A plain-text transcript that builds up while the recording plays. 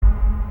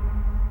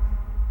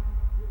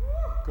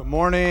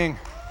Morning.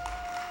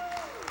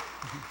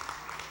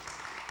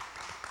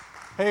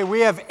 Hey,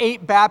 we have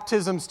 8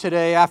 baptisms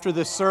today after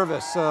this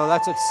service, so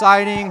that's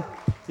exciting.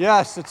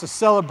 Yes, it's a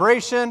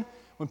celebration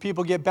when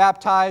people get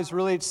baptized.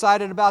 Really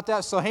excited about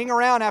that. So hang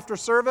around after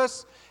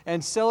service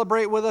and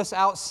celebrate with us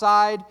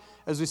outside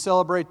as we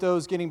celebrate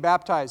those getting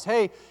baptized.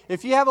 Hey,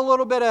 if you have a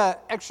little bit of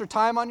extra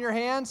time on your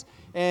hands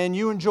and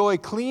you enjoy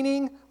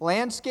cleaning,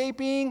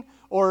 landscaping,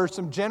 or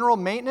some general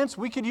maintenance,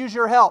 we could use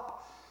your help.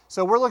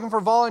 So we're looking for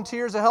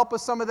volunteers to help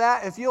with some of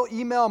that. If you'll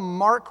email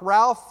Mark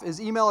Ralph, his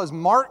email is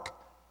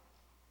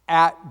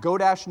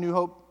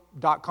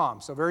mark@go-newhope.com.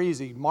 So very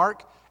easy,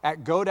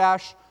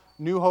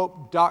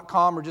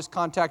 mark@go-newhope.com, or just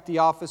contact the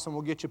office and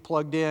we'll get you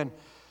plugged in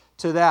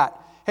to that.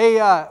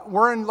 Hey,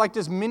 we're in like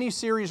this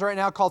mini-series right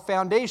now called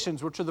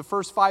Foundations, which are the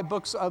first 5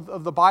 books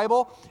of the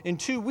Bible. In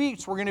 2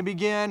 weeks, we're going to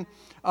begin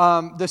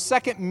the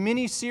second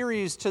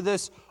mini-series to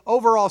this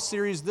overall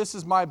series, This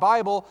Is My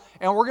Bible,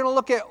 and we're going to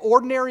look at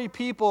ordinary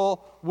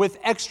people with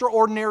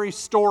extraordinary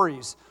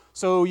stories.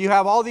 So you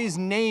have all these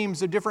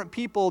names of different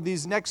people,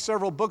 these next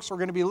several books we're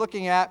going to be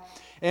looking at.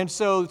 And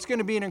so it's going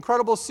to be an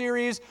incredible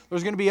series.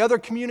 There's going to be other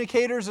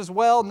communicators as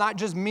well, not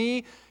just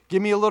me.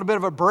 Give me a little bit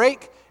of a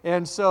break.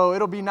 And so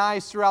it'll be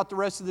nice throughout the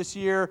rest of this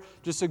year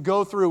just to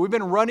go through. We've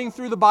been running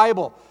through the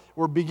Bible.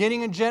 We're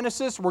beginning in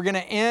Genesis. We're going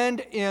to end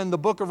in the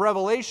book of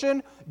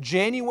Revelation,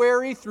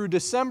 January through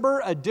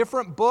December, a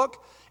different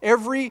book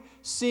every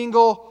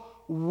single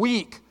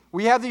week.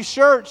 We have these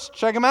shirts.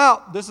 Check them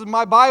out. This is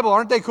my Bible.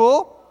 Aren't they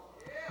cool?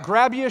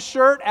 Grab you a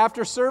shirt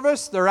after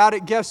service. They're out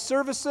at guest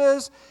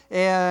services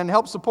and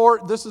help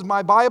support This Is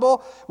My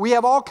Bible. We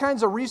have all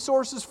kinds of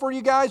resources for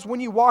you guys. When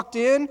you walked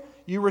in,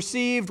 you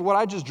received what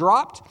I just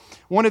dropped.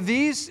 One of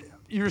these,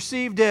 you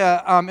received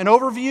an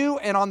overview,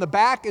 and on the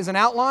back is an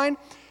outline.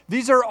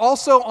 These are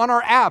also on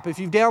our app. If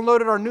you've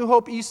downloaded our New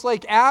Hope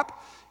Eastlake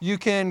app, you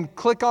can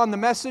click on the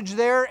message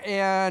there,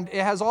 and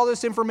it has all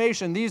this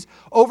information. These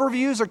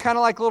overviews are kind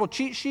of like little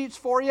cheat sheets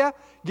for you,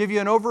 give you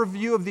an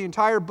overview of the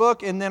entire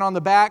book, and then on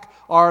the back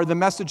are the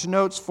message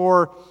notes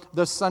for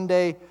the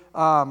Sunday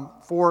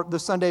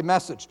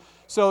message.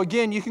 So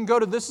again, you can go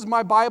to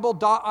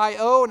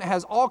thisismybible.io, and it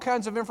has all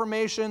kinds of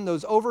information.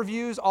 Those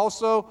overviews,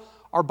 also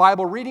our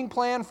Bible reading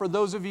plan for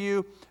those of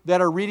you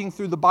that are reading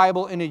through the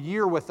Bible in a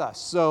year with us.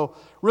 So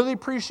really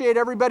appreciate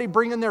everybody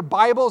bringing their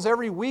Bibles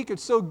every week.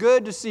 It's so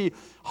good to see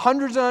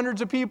hundreds and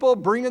hundreds of people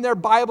bringing their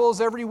Bibles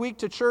every week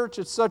to church.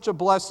 It's such a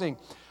blessing.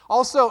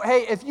 Also,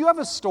 hey, if you have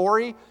a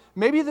story,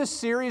 maybe this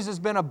series has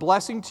been a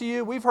blessing to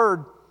you. We've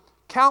heard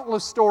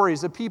countless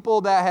stories of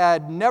people that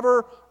had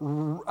never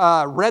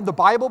read the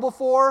Bible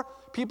before,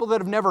 people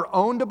that have never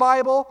owned a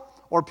Bible,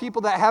 or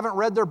people that haven't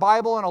read their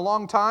Bible in a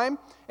long time,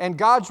 and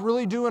God's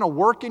really doing a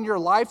work in your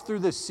life through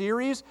this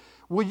series.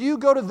 Will you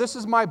go to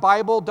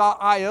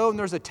thisismybible.io, and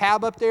there's a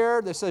tab up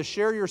there that says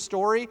Share Your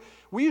Story.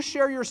 Will you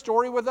share your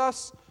story with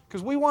us?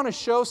 Because we want to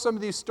show some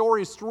of these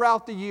stories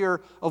throughout the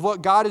year of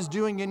what God is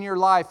doing in your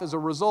life as a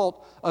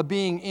result of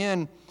being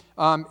in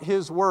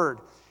His Word.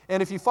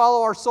 And if you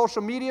follow our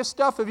social media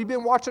stuff, have you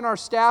been watching our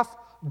staff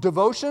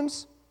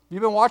devotions? Have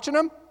you been watching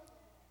them?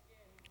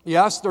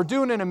 Yes, they're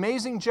doing an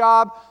amazing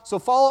job. So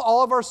follow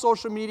all of our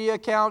social media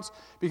accounts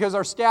because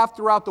our staff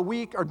throughout the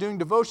week are doing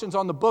devotions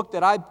on the book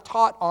that I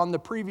taught on the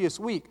previous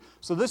week.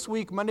 So this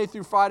week, Monday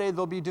through Friday,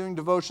 they'll be doing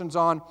devotions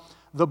on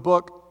the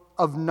book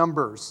of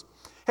Numbers.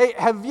 Hey,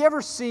 have you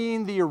ever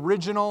seen the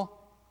original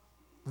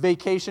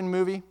Vacation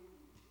movie?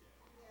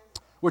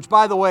 Which,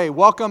 by the way,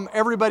 welcome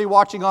everybody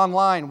watching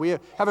online. We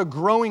have a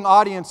growing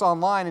audience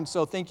online, and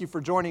so thank you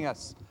for joining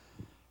us.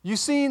 You've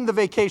seen the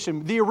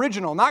Vacation, the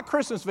original, not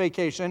Christmas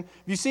Vacation.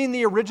 Have you seen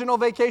the original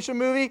Vacation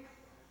movie?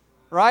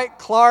 Right?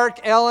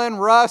 Clark, Ellen,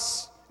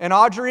 Russ, and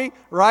Audrey,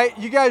 right?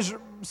 You guys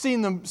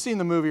seen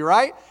the movie,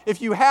 right?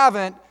 If you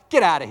haven't,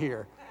 get out of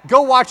here.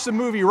 Go watch the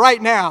movie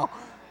right now.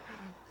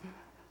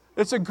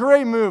 It's a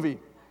great movie.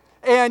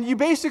 And you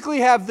basically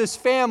have this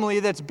family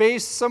that's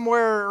based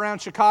somewhere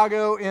around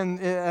Chicago in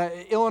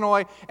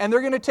Illinois, and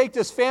they're going to take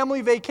this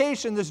family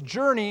vacation, this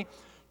journey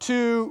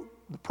to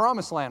the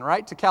promised land,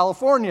 right? To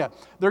California.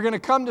 They're going to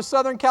come to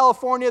Southern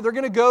California. They're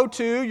going to go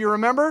to, you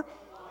remember?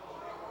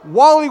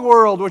 Wally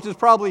World, which is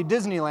probably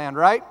Disneyland,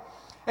 right?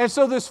 And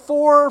so this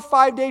 4 or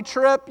 5 day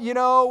trip, you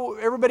know,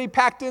 everybody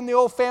packed in the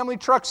old family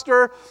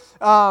truckster.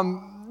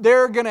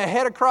 They're going to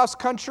head across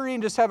country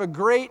and just have a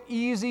great,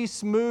 easy,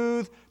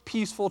 smooth,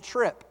 peaceful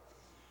trip.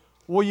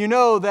 Well, you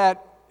know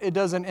that it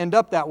doesn't end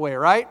up that way,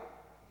 right?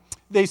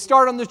 They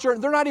start on this journey.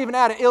 They're not even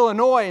out of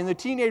Illinois, and the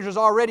teenagers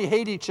already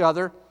hate each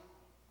other.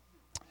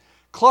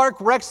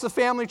 Clark wrecks the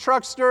family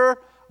truckster.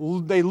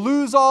 They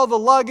lose all the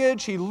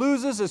luggage. He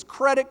loses his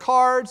credit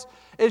cards.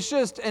 It's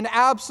just an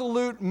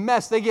absolute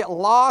mess. They get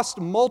lost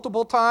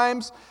multiple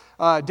times.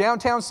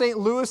 Downtown St.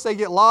 Louis, they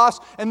get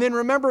lost. And then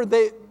remember,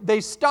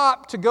 they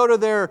stop to go to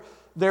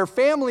their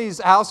family's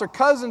house, their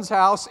cousin's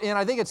house in,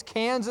 I think it's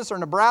Kansas or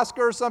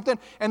Nebraska or something.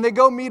 And they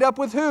go meet up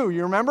with who?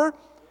 You remember?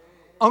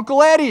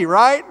 Uncle Eddie,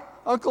 right?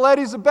 Uncle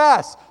Eddie's the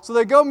best. So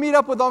they go meet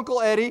up with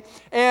Uncle Eddie,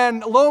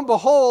 and lo and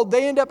behold,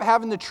 they end up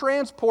having to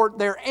transport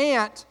their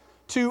aunt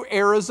to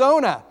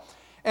Arizona.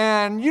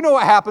 And you know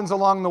what happens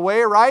along the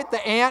way, right?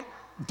 The ant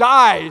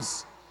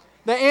dies.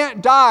 The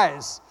ant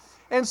dies.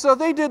 And so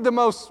they did the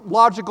most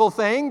logical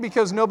thing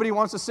because nobody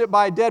wants to sit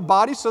by a dead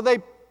body, so they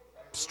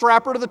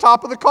strap her to the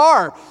top of the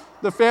car,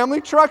 the family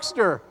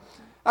truckster.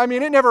 I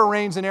mean, it never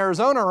rains in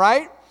Arizona,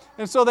 right?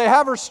 And so they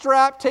have her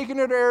strapped, taking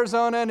her to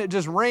Arizona, and it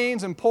just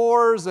rains and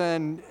pours,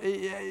 and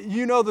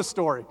you know the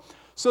story.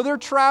 So they're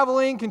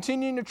traveling,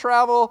 continuing to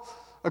travel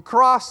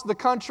across the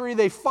country.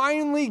 They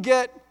finally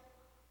get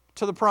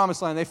to the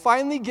promised land. They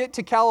finally get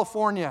to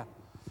California.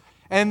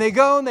 And they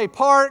go and they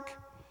park,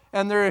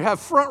 and they have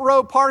front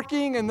row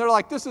parking, and they're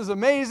like, this is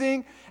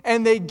amazing.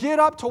 And they get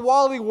up to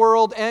Wally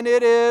World, and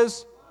it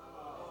is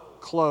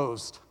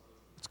closed.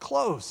 It's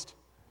closed.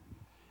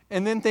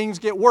 And then things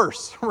get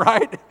worse,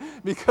 right?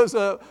 Because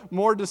of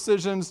more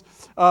decisions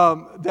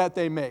that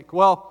they make.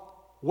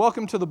 Well,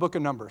 welcome to the book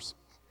of Numbers.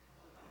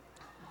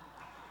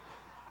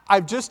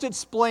 I've just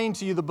explained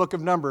to you the book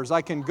of Numbers.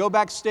 I can go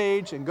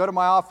backstage and go to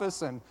my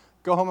office and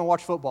go home and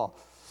watch football.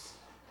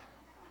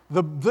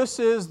 This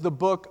is the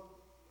book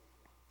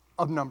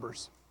of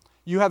Numbers.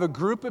 You have a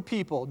group of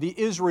people, the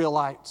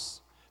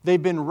Israelites.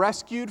 They've been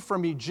rescued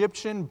from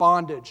Egyptian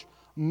bondage.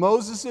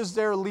 Moses is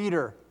their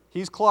leader.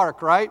 He's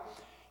Clark, right?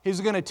 He's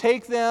going to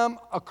take them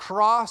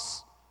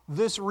across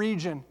this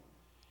region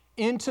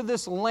into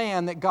this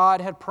land that God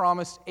had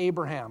promised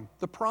Abraham,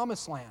 the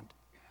promised land.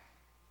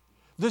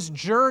 This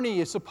journey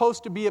is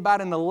supposed to be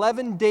about an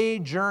 11-day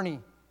journey.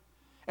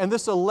 And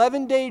this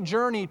 11-day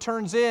journey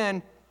turns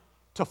in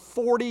to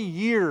 40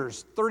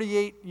 years,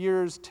 38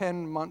 years,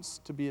 10 months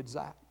to be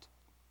exact.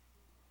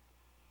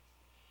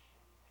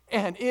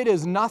 And it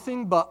is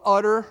nothing but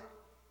utter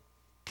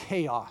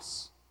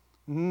chaos.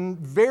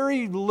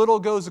 Very little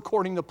goes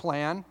according to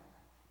plan.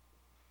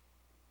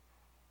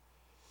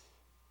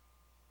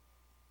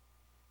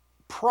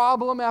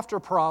 Problem after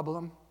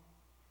problem.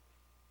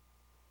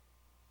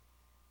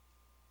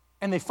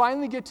 And they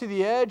finally get to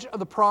the edge of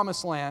the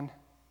promised land.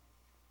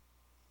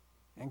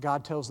 And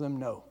God tells them,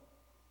 no,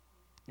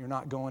 you're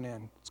not going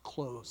in. It's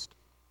closed.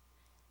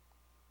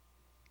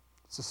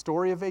 It's a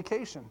story of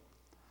vacation.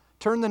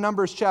 Turn to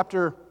Numbers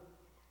chapter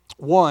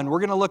 1. We're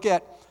going to look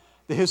at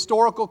the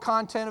historical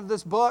content of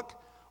this book.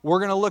 We're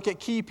going to look at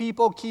key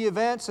people, key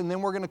events, and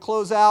then we're going to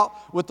close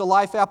out with the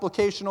life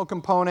applicational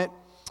component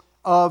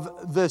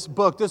of this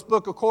book. This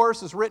book, of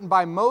course, is written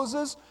by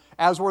Moses,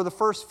 as were the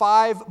first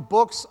 5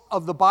 books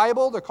of the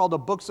Bible. They're called the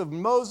books of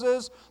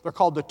Moses. They're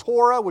called the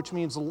Torah, which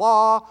means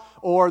law,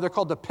 or they're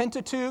called the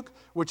Pentateuch,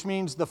 which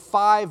means the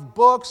 5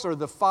 books or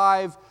the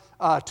 5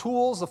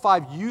 tools, the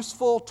 5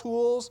 useful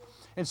tools.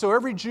 And so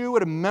every Jew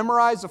would have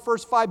memorized the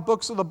first 5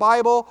 books of the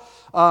Bible.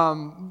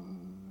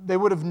 They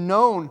would have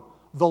known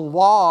the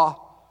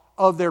law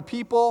of their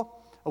people,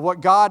 of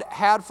what God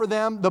had for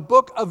them. The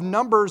book of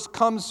Numbers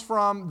comes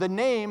from, the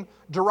name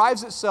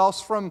derives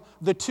itself from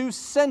the 2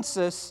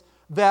 census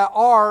that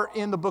are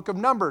in the book of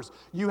Numbers.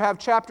 You have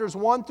chapters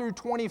 1 through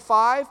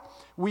 25.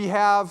 We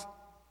have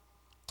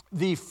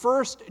the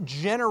first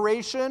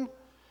generation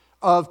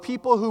of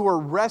people who were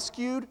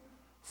rescued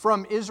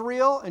from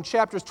Israel. In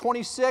chapters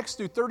 26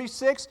 through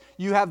 36,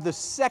 you have the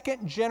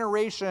second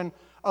generation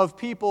of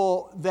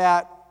people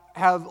that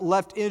have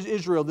left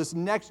Israel, this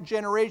next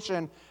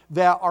generation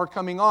that are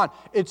coming on.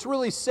 It's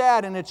really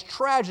sad and it's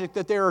tragic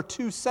that there are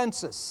 2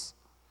 census.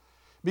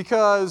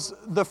 Because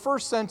the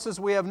first census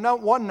we have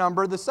one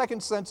number, the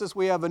second census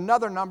we have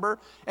another number,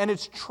 and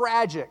it's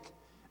tragic.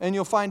 And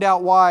you'll find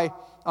out why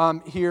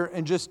here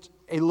in just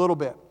a little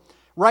bit.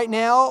 Right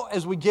now,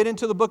 as we get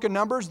into the book of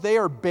Numbers, they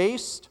are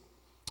based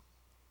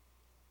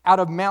out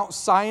of Mount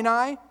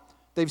Sinai.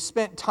 They've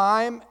spent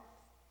time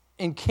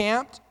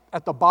encamped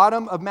at the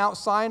bottom of Mount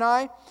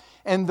Sinai.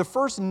 And the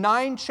first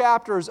 9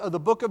 chapters of the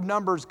book of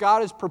Numbers,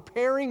 God is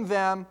preparing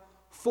them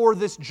for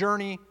this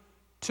journey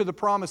to the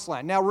promised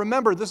land. Now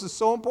remember, this is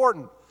so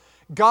important.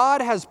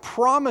 God has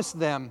promised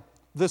them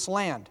this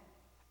land.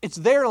 It's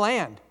their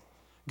land.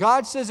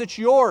 God says it's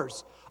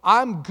yours.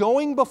 I'm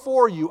going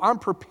before you. I'm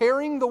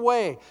preparing the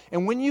way.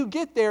 And when you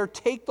get there,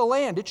 take the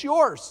land. It's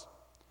yours.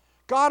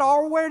 God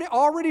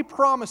already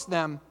promised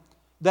them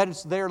that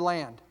it's their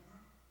land.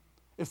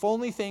 If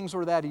only things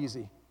were that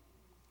easy.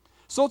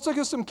 So let's look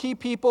at some key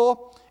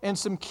people and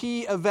some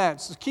key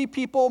events. The key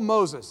people,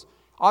 Moses.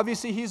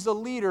 Obviously, he's the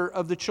leader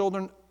of the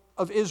children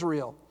of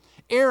Israel.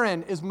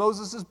 Aaron is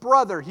Moses'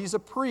 brother. He's a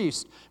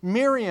priest.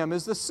 Miriam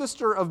is the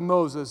sister of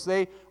Moses.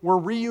 They were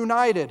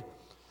reunited.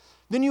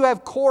 Then you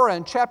have Korah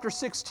in chapter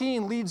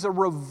 16 leads a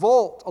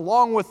revolt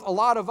along with a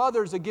lot of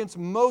others against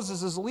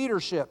Moses'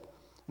 leadership.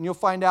 And you'll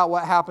find out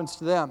what happens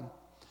to them.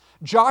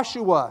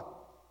 Joshua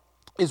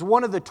is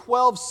one of the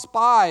 12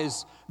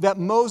 spies that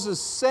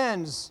Moses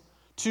sends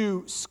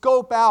to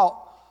scope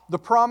out the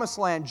promised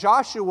land.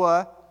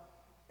 Joshua,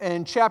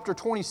 in chapter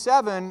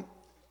 27,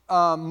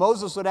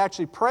 Moses would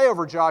actually pray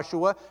over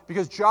Joshua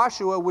because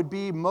Joshua would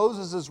be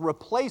Moses'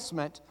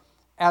 replacement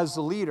as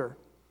the leader.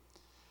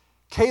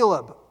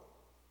 Caleb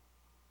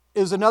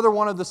is another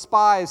one of the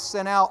spies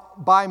sent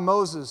out by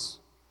Moses.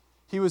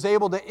 He was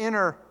able to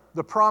enter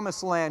the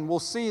promised land, we'll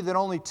see that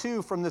only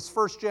 2 from this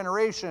first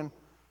generation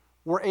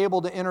were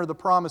able to enter the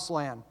promised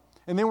land.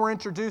 And then we're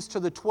introduced to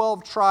the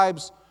 12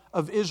 tribes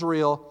of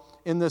Israel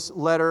in this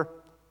letter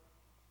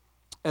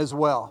as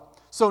well.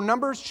 So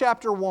Numbers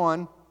chapter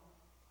 1,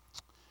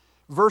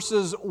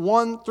 verses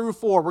 1 through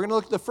 4. We're going to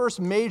look at the first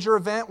major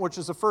event, which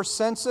is the first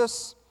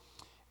census,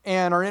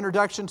 and our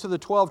introduction to the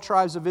 12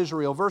 tribes of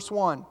Israel. Verse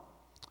 1.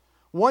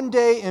 One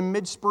day in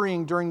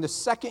mid-spring during the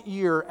 2nd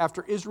year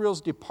after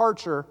Israel's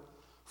departure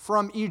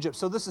from Egypt.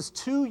 So this is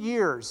 2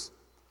 years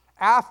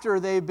after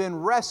they've been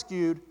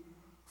rescued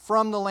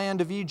from the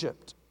land of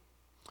Egypt.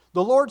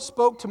 The Lord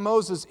spoke to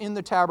Moses in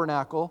the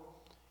tabernacle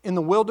in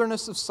the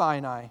wilderness of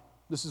Sinai.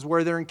 This is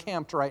where they're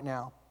encamped right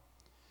now.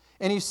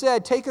 And he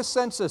said, take a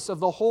census of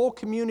the whole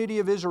community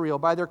of Israel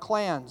by their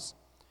clans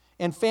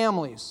and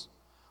families.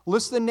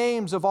 List the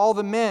names of all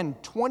the men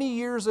 20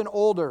 years and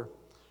older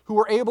who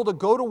are able to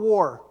go to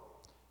war.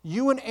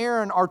 You and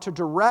Aaron are to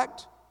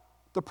direct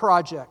the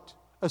project,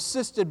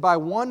 assisted by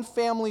one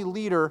family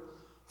leader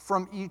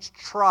from each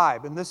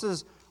tribe. And this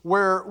is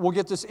where we'll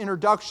get this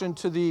introduction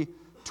to the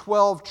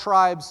 12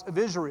 tribes of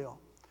Israel.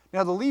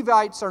 Now, the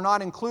Levites are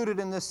not included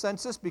in this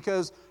census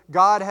because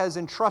God has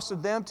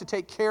entrusted them to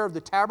take care of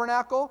the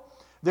tabernacle.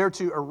 They're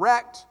to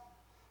erect,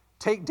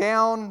 take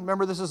down.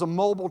 Remember, this is a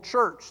mobile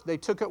church. They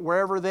took it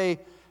wherever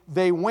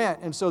they went.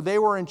 And so they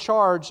were in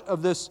charge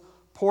of this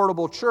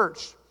portable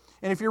church.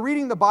 And if you're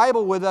reading the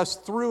Bible with us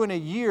through in a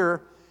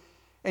year,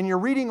 and you're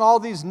reading all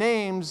these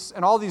names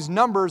and all these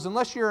numbers,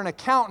 unless you're an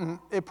accountant,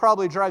 it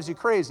probably drives you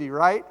crazy,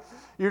 right?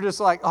 You're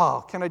just like,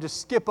 oh, can I just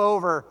skip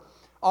over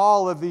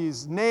all of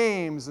these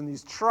names and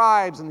these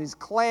tribes and these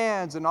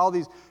clans and all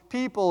these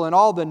people and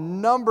all the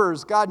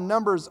numbers? God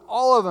numbers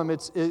all of them.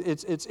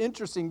 It's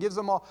interesting. Gives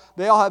them all.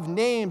 They all have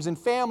names and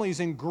families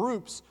and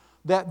groups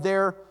that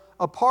they're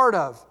a part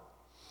of.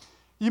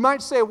 You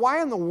might say,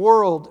 why in the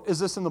world is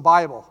this in the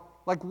Bible?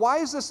 Like, why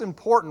is this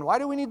important? Why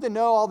do we need to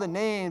know all the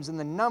names and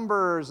the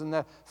numbers and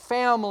the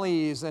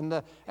families and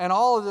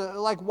all of the,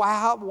 like,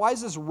 why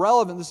is this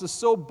relevant? This is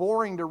so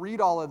boring to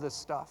read all of this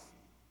stuff.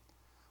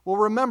 Well,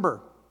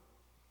 remember,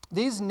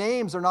 these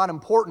names are not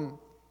important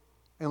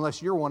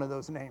unless you're one of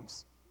those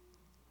names.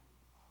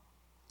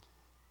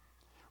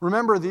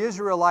 Remember, the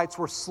Israelites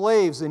were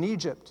slaves in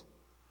Egypt.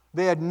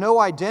 They had no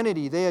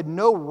identity. They had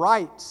no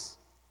rights.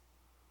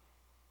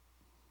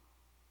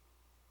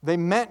 They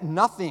meant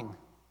nothing.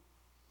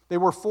 They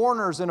were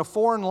foreigners in a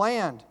foreign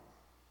land.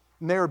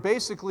 And they were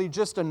basically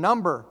just a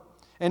number.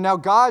 And now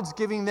God's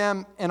giving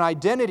them an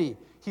identity.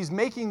 He's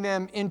making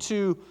them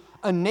into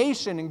a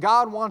nation. And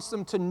God wants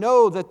them to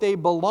know that they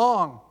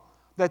belong,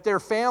 that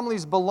their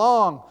families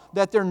belong,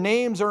 that their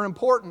names are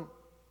important.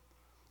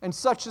 And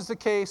such is the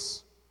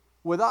case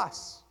with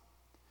us.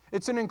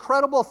 It's an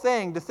incredible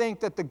thing to think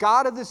that the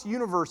God of this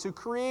universe, who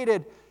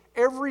created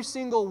every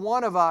single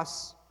one of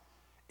us,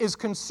 is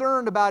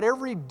concerned about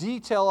every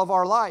detail of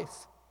our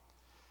life.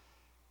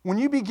 When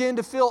you begin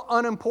to feel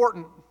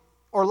unimportant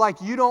or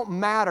like you don't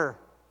matter,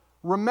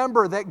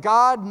 remember that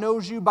God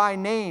knows you by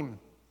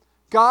name.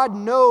 God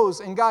knows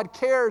and God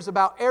cares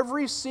about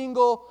every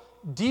single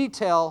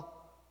detail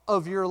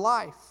of your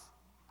life.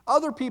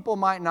 Other people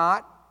might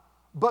not,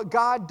 but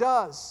God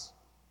does.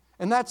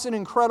 And that's an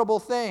incredible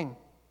thing.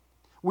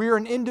 We are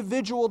an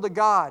individual to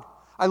God.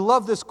 I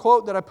love this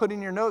quote that I put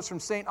in your notes from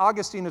St.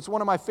 Augustine. It's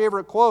one of my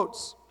favorite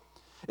quotes.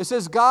 It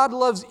says, God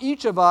loves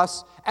each of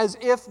us as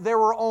if there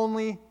were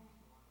only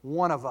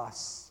one of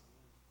us.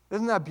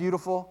 Isn't that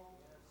beautiful?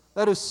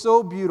 That is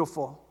so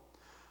beautiful.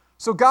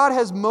 So God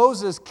has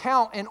Moses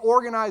count and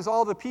organize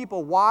all the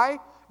people. Why?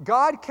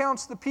 God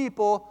counts the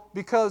people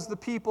because the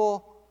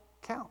people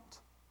count.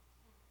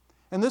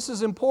 And this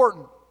is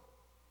important.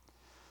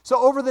 So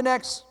over the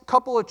next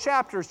couple of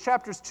chapters,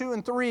 chapters 2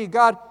 and 3,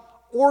 God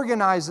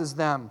organizes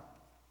them.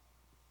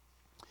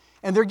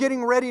 And they're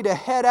getting ready to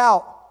head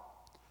out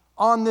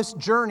on this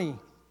journey.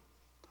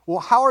 Well,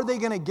 how are they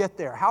going to get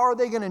there? How are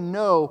they going to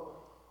know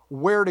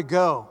where to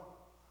go?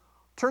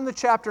 Turn to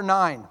chapter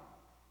 9.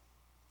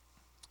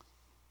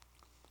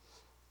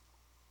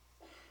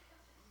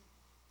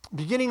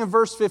 Beginning in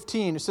verse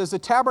 15, it says, the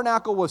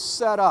tabernacle was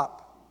set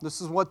up.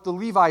 This is what the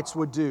Levites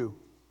would do.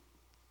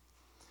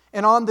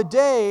 And on the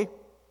day,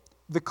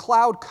 the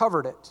cloud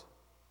covered it.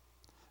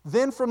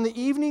 Then from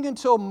the evening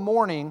until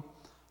morning,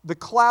 the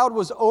cloud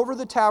was over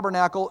the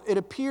tabernacle. It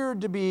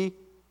appeared to be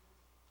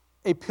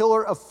a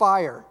pillar of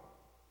fire.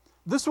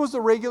 This was the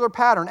regular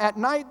pattern. At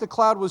night, the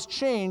cloud was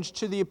changed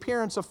to the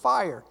appearance of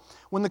fire.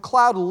 When the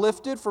cloud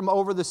lifted from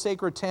over the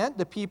sacred tent,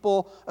 the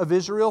people of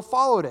Israel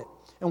followed it.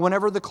 And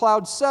whenever the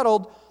cloud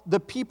settled, the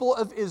people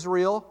of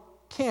Israel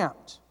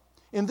camped.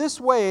 In this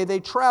way, they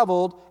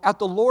traveled at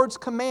the Lord's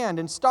command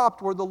and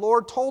stopped where the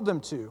Lord told them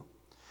to.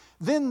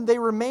 Then they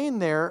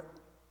remained there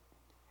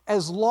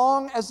as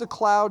long as the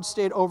cloud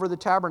stayed over the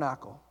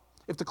tabernacle.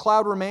 If the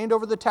cloud remained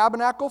over the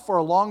tabernacle for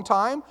a long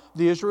time,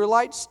 the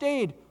Israelites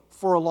stayed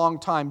for a long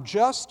time,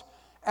 just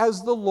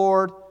as the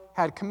Lord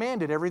had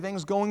commanded.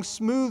 Everything's going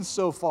smooth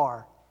so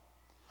far.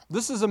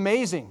 This is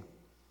amazing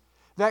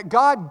that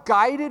God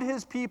guided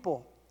his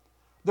people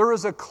There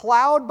was a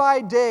cloud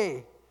by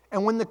day,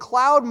 and when the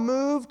cloud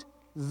moved,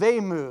 they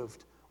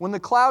moved. When the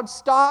cloud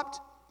stopped,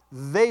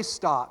 they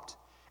stopped.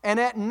 And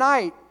at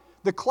night,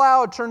 the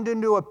cloud turned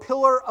into a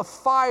pillar of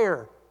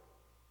fire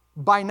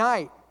by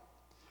night.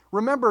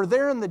 Remember,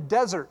 they're in the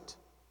desert.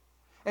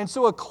 And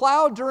so a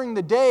cloud during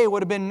the day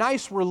would have been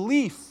nice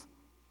relief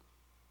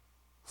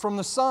from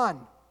the sun.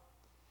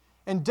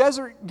 And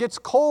desert gets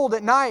cold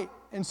at night.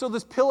 And so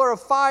this pillar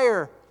of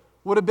fire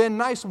would have been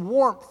nice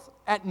warmth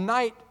at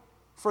night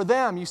for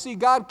them. You see,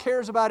 God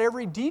cares about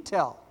every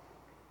detail.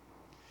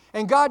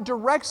 And God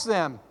directs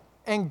them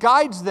and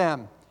guides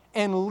them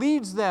and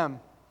leads them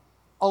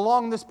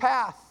along this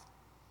path.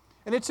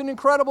 And it's an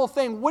incredible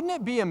thing. Wouldn't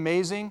it be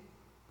amazing?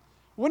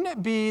 Wouldn't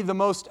it be the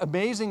most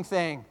amazing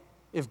thing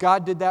if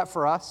God did that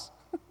for us?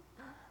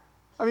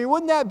 I mean,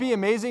 wouldn't that be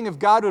amazing if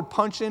God would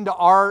punch into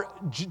our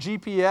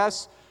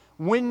GPS,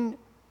 when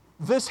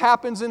this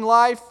happens in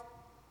life,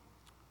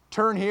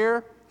 turn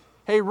here.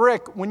 Hey,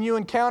 Rick, when you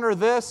encounter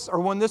this or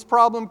when this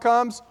problem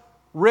comes,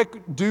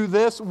 Rick, do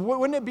this.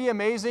 Wouldn't it be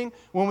amazing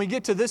when we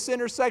get to this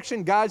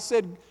intersection, God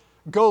said,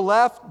 go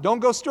left, don't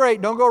go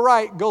straight, don't go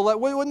right, go left.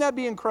 Wouldn't that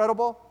be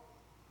incredible?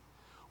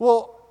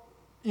 Well,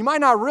 you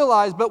might not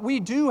realize, but we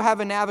do have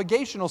a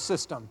navigational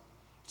system.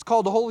 It's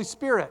called the Holy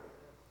Spirit.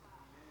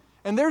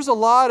 And there's a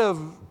lot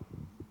of,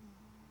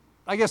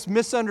 I guess,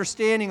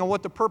 misunderstanding of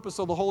what the purpose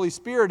of the Holy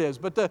Spirit is.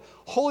 But the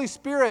Holy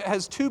Spirit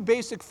has two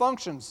basic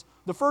functions.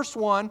 The first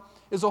one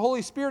is the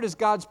Holy Spirit is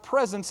God's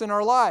presence in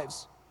our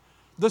lives.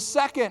 The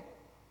second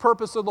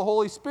purpose of the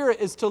Holy Spirit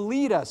is to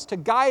lead us, to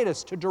guide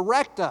us, to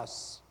direct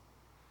us.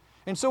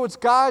 And so it's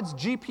God's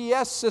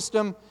GPS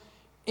system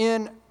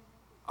in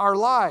our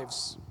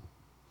lives.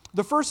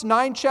 The first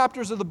 9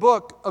 chapters of the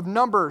book of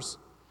Numbers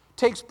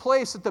takes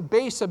place at the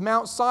base of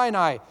Mount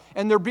Sinai,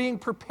 and they're being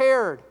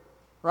prepared,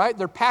 right?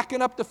 They're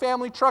packing up the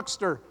family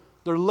truckster.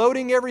 They're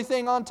loading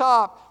everything on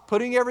top,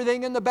 putting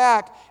everything in the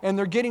back, and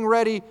they're getting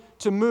ready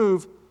to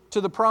move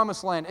to the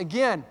Promised Land.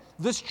 Again,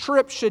 this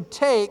trip should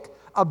take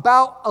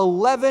about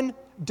 11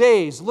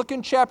 days. Look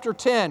in chapter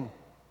 10,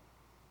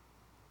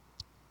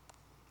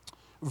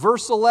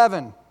 verse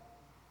 11.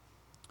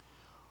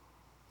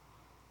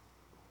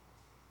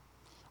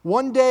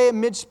 One day at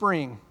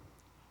mid-spring,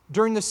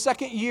 during the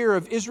second year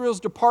of Israel's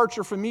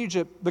departure from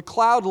Egypt, the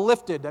cloud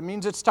lifted. That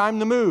means it's time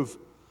to move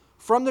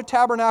from the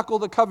tabernacle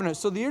of the covenant.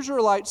 So the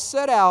Israelites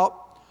set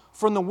out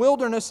from the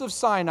wilderness of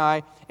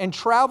Sinai and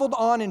traveled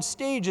on in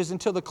stages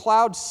until the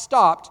cloud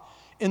stopped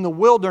in the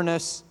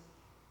wilderness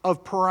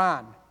of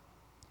Paran.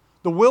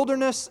 The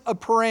wilderness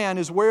of Paran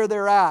is where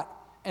they're at,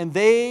 and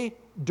they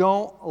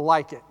don't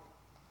like it.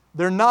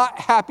 They're not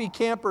happy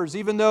campers,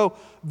 even though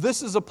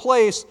this is a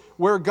place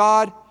where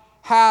God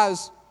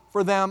has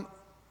for them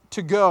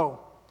to go.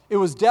 It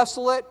was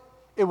desolate,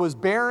 it was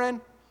barren,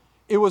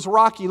 it was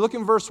rocky. Look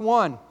in verse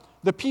 1.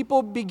 The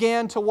people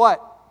began to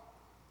what?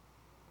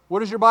 What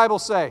does your Bible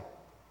say?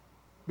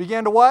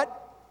 Began to what?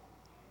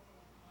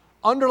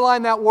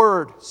 Underline that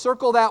word,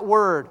 circle that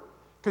word,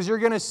 because you're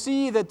going to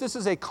see that this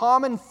is a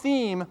common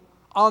theme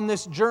on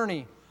this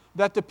journey,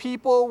 that the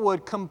people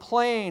would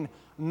complain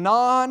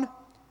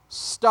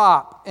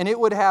non-stop, and it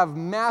would have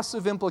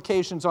massive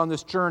implications on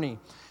this journey.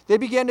 They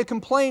began to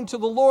complain to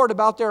the Lord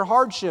about their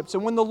hardships,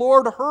 and when the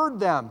Lord heard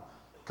them,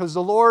 because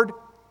the Lord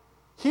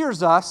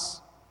hears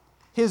us,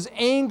 His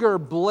anger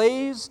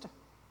blazed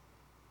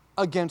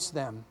against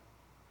them.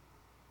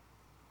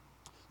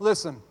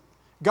 Listen,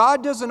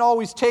 God doesn't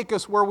always take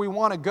us where we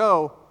want to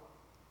go,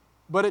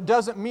 but it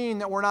doesn't mean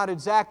that we're not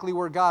exactly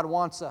where God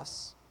wants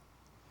us.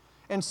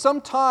 And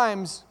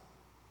sometimes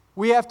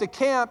we have to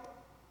camp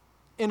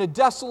in a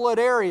desolate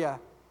area.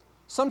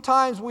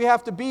 Sometimes we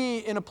have to be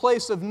in a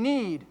place of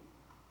need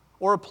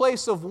or a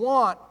place of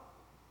want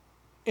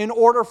in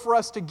order for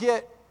us to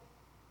get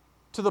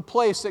to the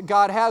place that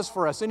God has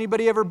for us.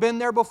 Anybody ever been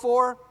there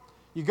before?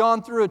 You've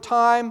gone through a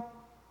time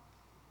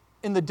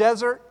in the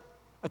desert,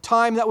 a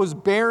time that was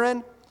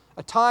barren,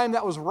 a time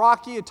that was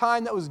rocky, a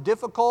time that was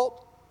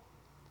difficult.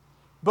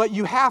 But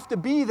you have to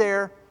be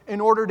there in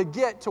order to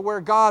get to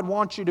where God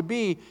wants you to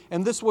be.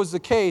 And this was the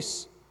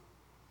case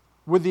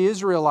with the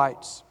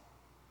Israelites.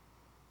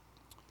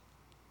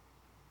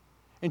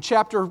 In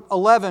chapter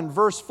 11,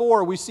 verse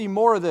 4, we see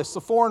more of this.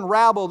 The foreign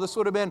rabble, this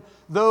would have been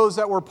those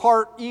that were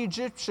part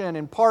Egyptian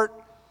and part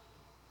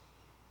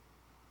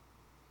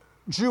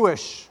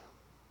Jewish.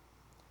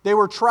 They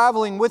were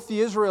traveling with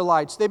the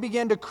Israelites. They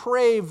began to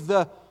crave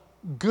the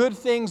good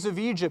things of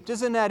Egypt.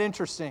 Isn't that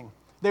interesting?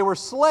 They were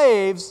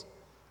slaves,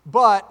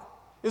 but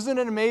isn't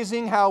it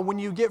amazing how when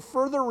you get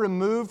further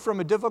removed from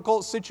a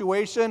difficult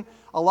situation,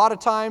 a lot of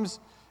times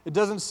it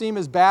doesn't seem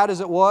as bad as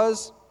it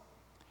was?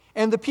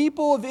 And the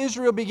people of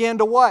Israel began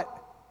to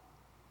what?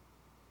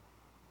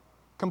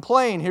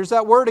 Complain. Here's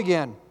that word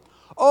again.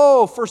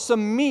 Oh, for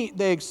some meat,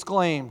 they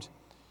exclaimed.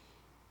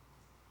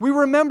 We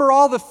remember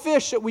all the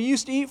fish that we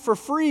used to eat for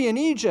free in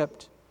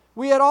Egypt.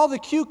 We had all the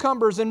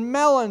cucumbers and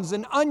melons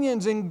and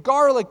onions and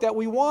garlic that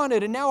we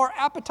wanted, and now our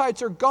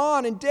appetites are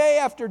gone, and day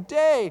after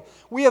day,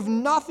 we have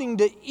nothing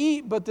to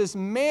eat but this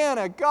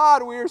manna.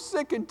 God, we are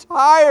sick and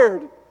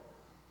tired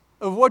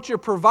of what you're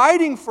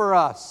providing for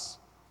us.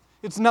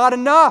 It's not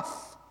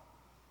enough.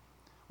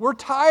 We're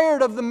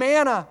tired of the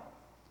manna.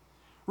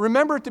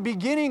 Remember at the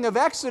beginning of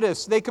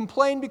Exodus, they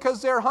complained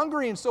because they're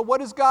hungry, and so what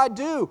does God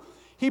do?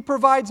 He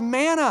provides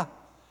manna.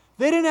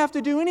 They didn't have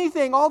to do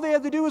anything. All they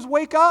had to do was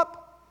wake up.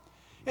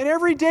 And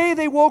every day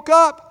they woke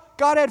up,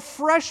 God had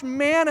fresh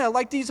manna,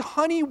 like these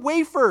honey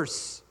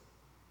wafers,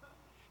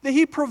 that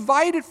He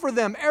provided for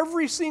them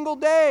every single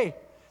day.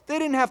 They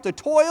didn't have to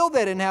toil.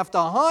 They didn't have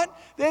to hunt.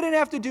 They didn't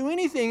have to do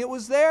anything. It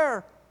was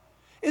there.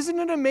 Isn't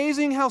it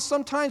amazing how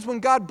sometimes when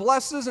God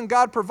blesses and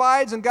God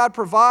provides,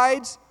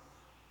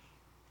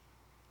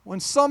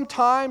 when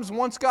sometimes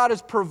once God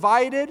has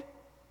provided,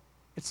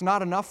 it's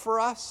not enough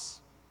for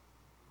us?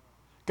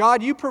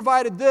 God, you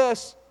provided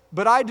this,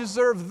 but I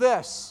deserve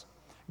this.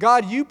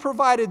 God, you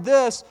provided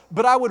this,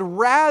 but I would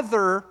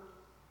rather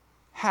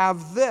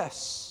have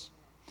this.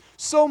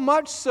 So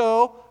much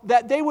so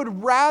that they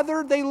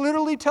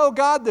literally tell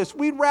God this,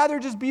 we'd rather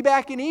just be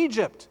back in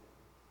Egypt.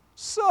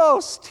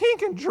 So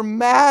stinking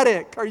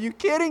dramatic. Are you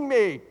kidding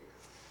me?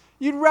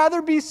 You'd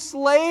rather be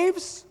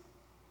slaves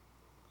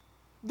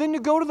than to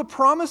go to the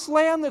promised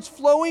land that's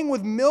flowing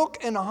with milk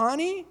and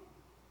honey?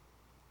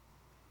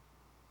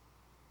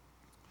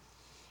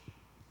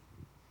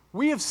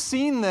 We have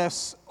seen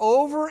this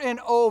over and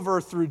over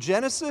through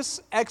Genesis,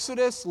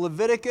 Exodus,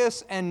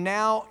 Leviticus, and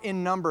now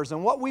in Numbers.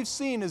 And what we've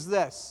seen is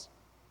this.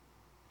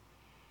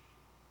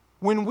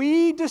 When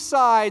we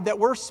decide that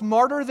we're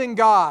smarter than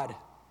God,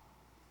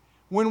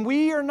 when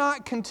we are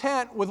not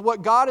content with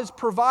what God has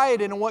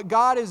provided and what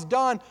God has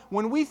done,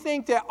 when we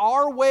think that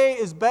our way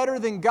is better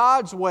than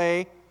God's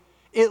way,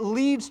 it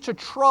leads to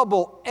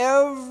trouble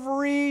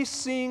every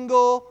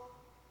single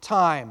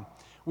time.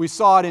 We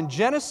saw it in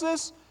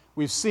Genesis.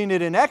 We've seen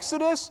it in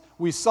Exodus.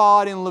 We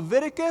saw it in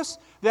Leviticus.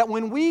 That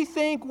when we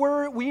think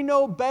we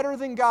know better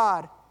than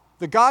God,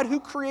 the God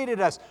who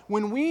created us,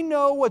 when we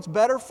know what's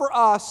better for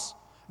us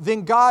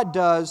than God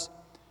does,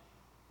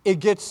 it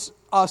gets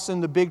us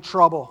into big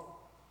trouble.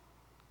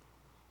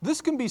 This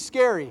can be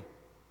scary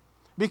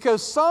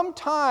because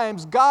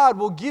sometimes God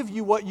will give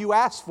you what you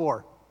ask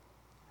for.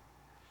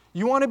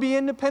 You want to be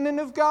independent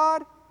of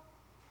God?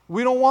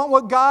 We don't want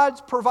what God's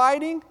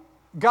providing?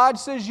 God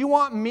says, you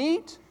want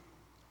meat?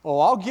 Oh,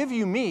 I'll give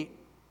you meat.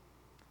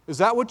 Is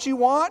that what you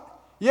want?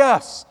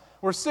 Yes.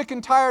 We're sick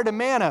and tired of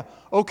manna.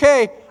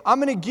 Okay,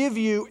 I'm going to give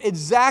you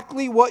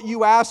exactly what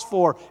you asked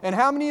for. And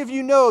how many of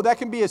you know that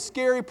can be a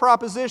scary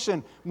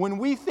proposition when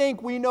we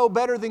think we know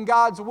better than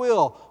God's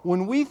will,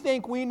 when we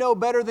think we know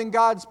better than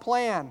God's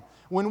plan,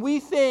 when we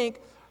think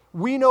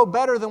we know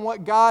better than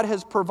what God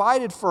has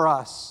provided for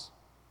us?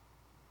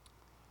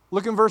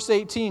 Look in verse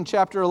 18,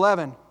 chapter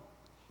 11.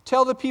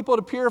 Tell the people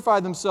to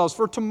purify themselves,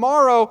 for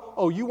tomorrow,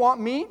 oh, you want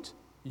meat?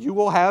 You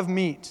will have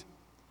meat.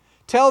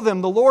 Tell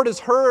them, the Lord has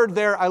heard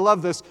their, I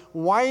love this,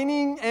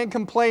 whining and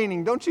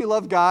complaining. Don't you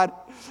love God?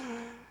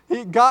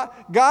 God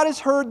has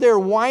heard their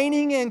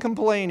whining and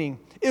complaining.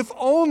 If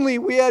only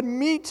we had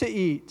meat to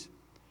eat.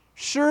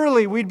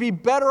 Surely we'd be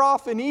better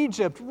off in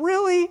Egypt.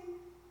 Really?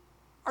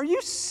 Are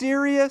you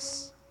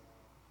serious?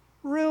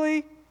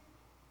 Really?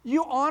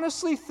 You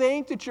honestly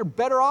think that you're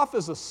better off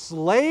as a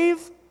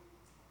slave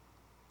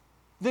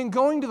than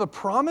going to the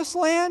promised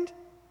land?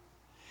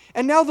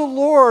 And now the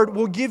Lord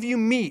will give you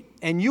meat,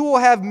 and you will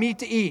have meat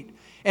to eat.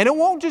 And it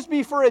won't just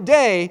be for a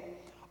day,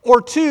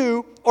 or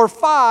 2, or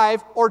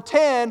 5, or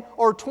 10,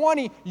 or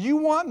 20. You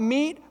want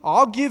meat?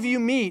 I'll give you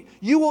meat.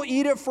 You will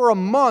eat it for a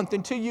month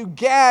until you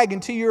gag,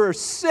 until you're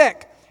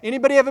sick.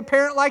 Anybody have a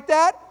parent like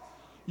that?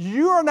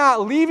 You are not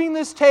leaving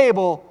this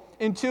table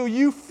until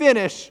you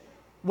finish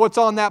what's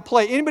on that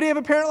plate. Anybody have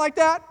a parent like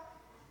that?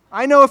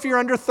 I know if you're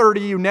under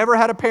 30, you never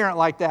had a parent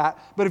like that.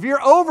 But if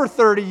you're over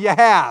 30, you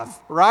have,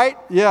 right?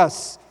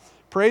 Yes.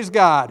 Praise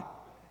God.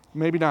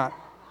 Maybe not.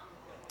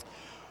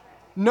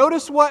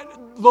 Notice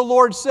what the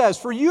Lord says.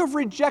 For you have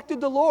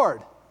rejected the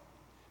Lord.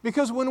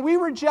 Because when we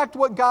reject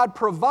what God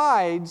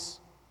provides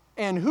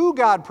and who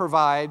God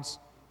provides,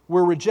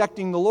 we're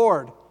rejecting the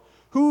Lord.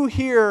 Who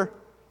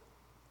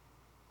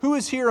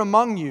is here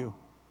among you,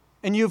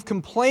 and you've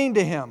complained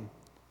to him?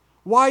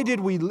 Why did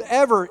we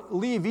ever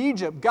leave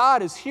Egypt?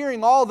 God is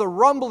hearing all the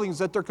rumblings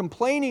that they're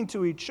complaining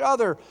to each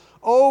other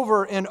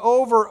over and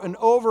over and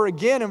over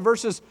again. In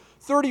verses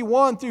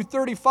 31 through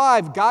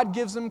 35, God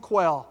gives them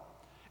quail.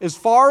 As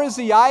far as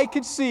the eye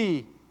could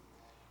see,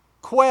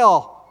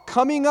 quail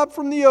coming up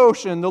from the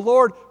ocean. The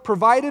Lord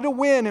provided a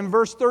wind in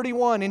verse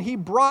 31, and He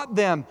brought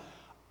them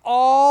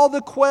all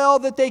the quail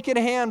that they could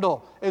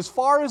handle. As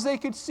far as they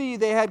could see,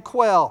 they had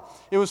quail.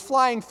 It was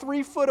flying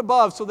 3 foot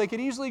above, so they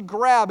could easily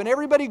grab. And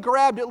everybody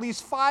grabbed at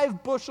least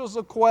 5 bushels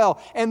of quail.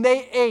 And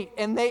they ate,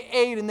 and they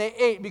ate, and they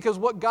ate, because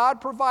what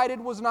God provided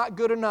was not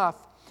good enough.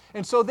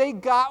 And so they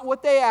got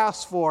what they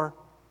asked for,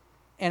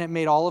 and it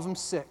made all of them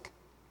sick.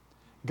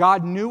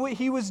 God knew what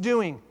He was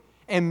doing,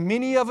 and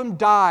many of them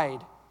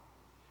died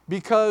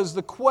because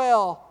the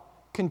quail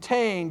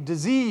contained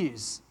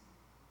disease.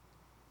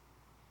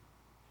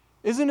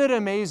 Isn't it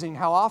amazing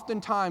how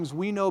oftentimes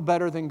we know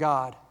better than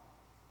God?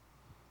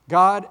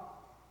 God,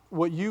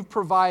 what you've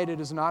provided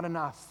is not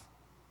enough.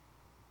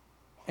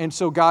 And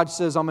so God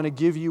says, I'm going to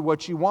give you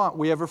what you want.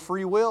 We have a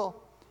free will.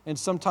 And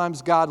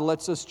sometimes God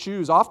lets us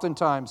choose.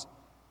 Oftentimes,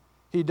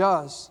 He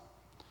does.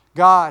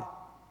 God,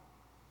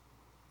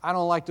 I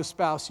don't like the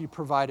spouse you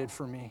provided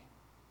for me.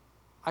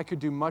 I could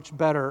do much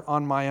better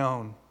on my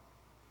own.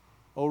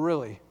 Oh,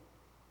 really?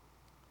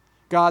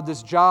 God,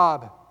 this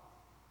job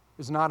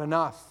is not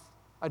enough.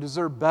 I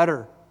deserve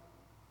better.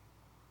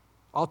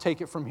 I'll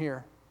take it from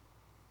here.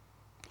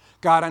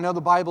 God, I know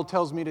the Bible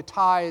tells me to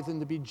tithe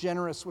and to be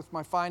generous with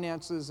my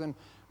finances and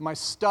my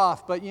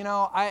stuff, but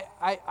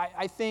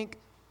I think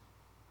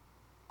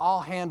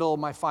I'll handle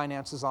my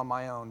finances on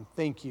my own.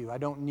 Thank you. I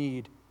don't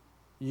need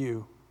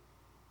you.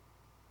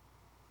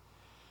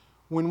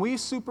 When we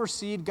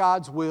supersede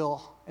God's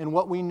will and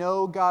what we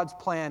know God's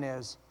plan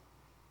is,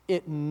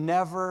 it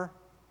never,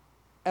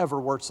 ever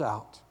works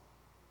out.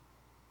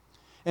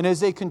 And as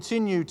they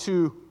continue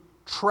to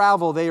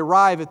travel, they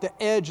arrive at the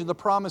edge of the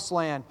promised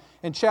land.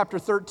 In chapter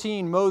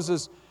 13,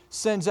 Moses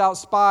sends out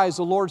spies.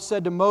 The Lord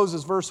said to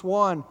Moses, verse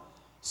 1,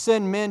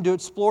 send men to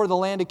explore the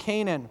land of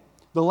Canaan,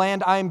 the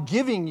land I am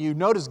giving you.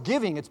 Notice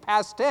giving, it's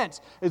past tense.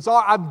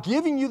 I'm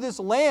giving you this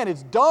land.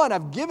 It's done.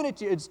 I've given it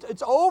to you.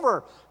 It's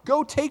over.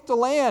 Go take the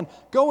land.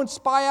 Go and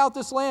spy out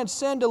this land.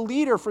 Send a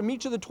leader from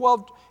each of the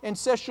 12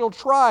 ancestral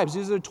tribes.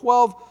 These are the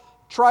 12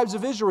 tribes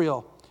of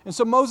Israel. And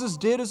so Moses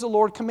did as the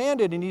Lord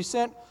commanded, and he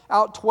sent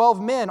out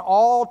 12 men,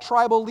 all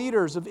tribal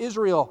leaders of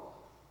Israel,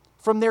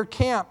 from their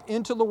camp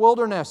into the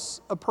wilderness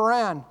of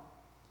Paran.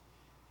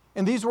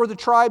 And these were the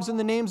tribes and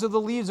the names of the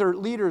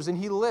leaders, and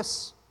he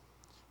lists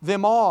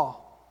them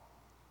all.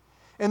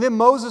 And then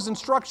Moses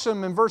instructs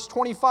them in verse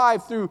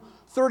 25 through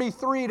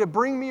 33 to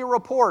bring me a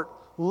report.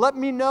 Let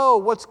me know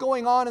what's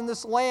going on in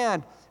this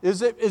land.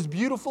 Is it as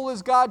beautiful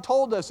as God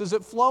told us? Is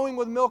it flowing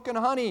with milk and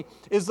honey?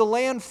 Is the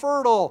land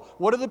fertile?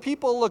 What do the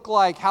people look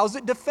like? How's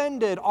it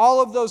defended?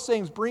 All of those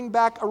things. Bring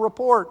back a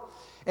report.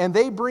 And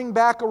they bring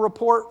back a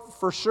report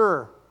for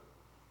sure.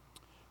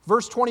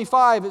 Verse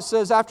 25, it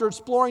says, after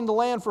exploring the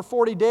land for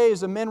 40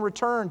 days, the men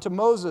returned to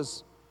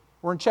Moses.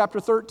 We're in chapter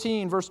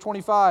 13, verse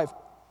 25.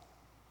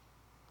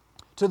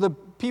 To the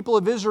people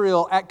of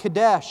Israel at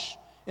Kadesh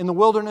in the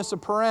wilderness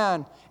of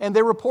Paran. And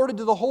they reported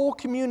to the whole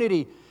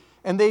community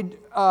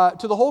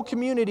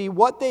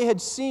what they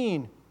had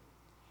seen,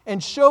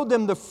 and showed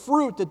them the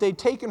fruit that they'd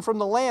taken from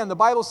the land. The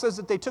Bible says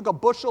that they took a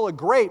bushel of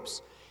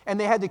grapes and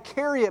they had to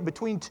carry it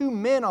between two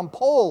men on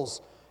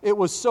poles. It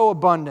was so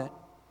abundant.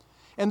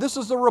 And this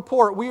is the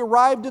report. We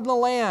arrived in the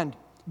land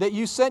that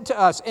you sent to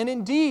us, and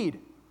indeed,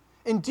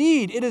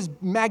 it is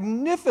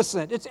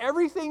magnificent. It's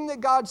everything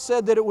that God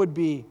said that it would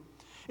be.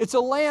 It's a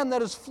land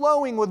that is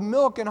flowing with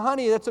milk and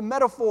honey. That's a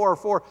metaphor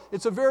for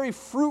it's a very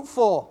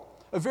fruitful,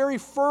 a very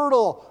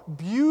fertile,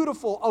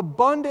 beautiful,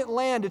 abundant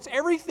land. It's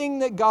everything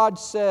that God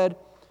said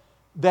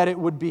that it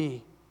would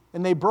be.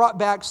 And they brought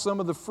back some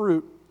of the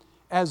fruit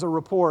as a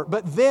report.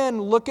 But then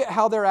look at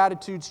how their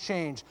attitudes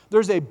change.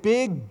 There's a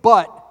big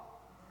but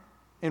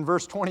in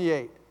verse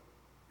 28.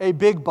 A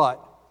big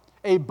but.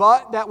 A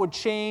but that would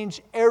change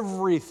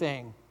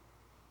everything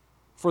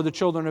for the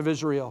children of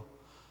Israel.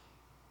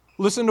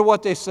 Listen to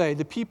what they say.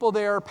 The people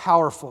there are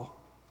powerful.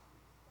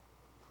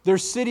 Their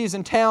cities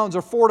and towns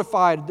are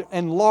fortified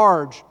and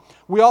large.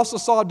 We also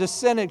saw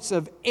descendants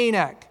of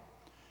Anak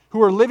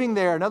who are living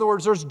there. In other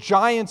words, there's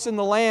giants in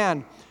the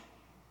land.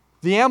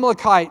 The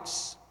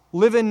Amalekites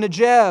live in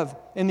Negev,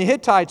 and the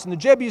Hittites and the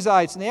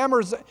Jebusites and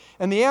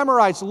the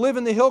Amorites live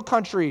in the hill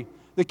country.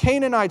 The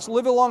Canaanites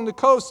live along the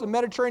coast of the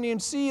Mediterranean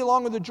Sea,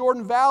 along with the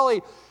Jordan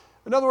Valley.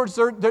 In other words,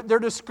 they're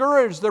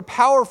discouraged, they're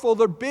powerful,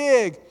 they're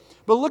big.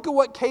 But look at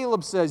what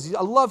Caleb says.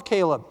 I love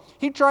Caleb.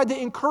 He tried to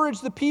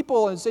encourage the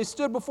people as they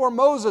stood before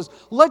Moses.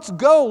 Let's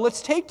go.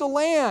 Let's take the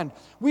land.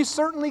 We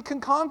certainly can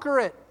conquer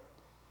it.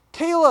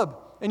 Caleb,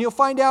 and you'll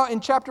find out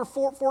in chapter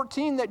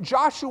 14 that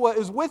Joshua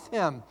is with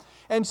him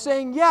and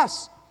saying,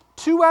 yes,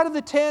 2 out of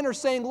the 10 are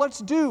saying,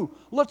 let's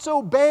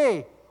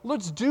obey.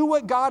 Let's do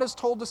what God has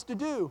told us to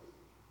do.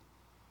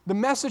 The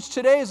message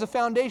today is a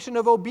foundation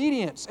of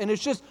obedience, and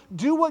it's just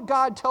do what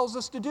God tells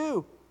us to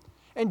do.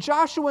 And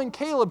Joshua and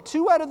Caleb,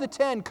 2 out of the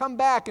 10, come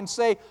back and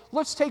say,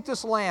 let's take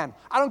this land.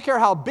 I don't care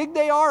how big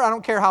they are. I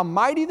don't care how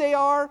mighty they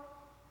are.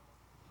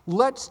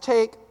 Let's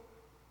take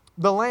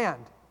the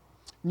land.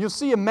 And you'll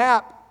see a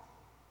map.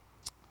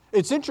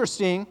 It's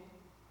interesting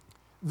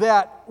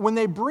that when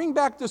they bring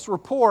back this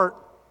report,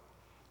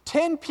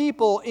 10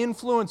 people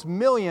influence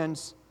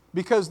millions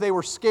because they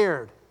were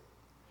scared.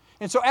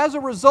 And so as a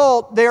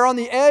result, they're on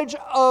the edge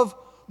of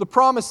the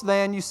promised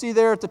land. You see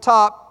there at the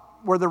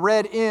top where the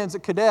red ends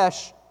at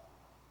Kadesh.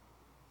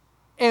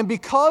 And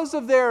because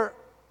of their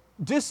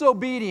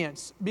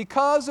disobedience,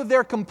 because of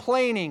their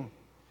complaining,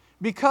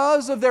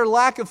 because of their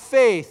lack of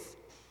faith,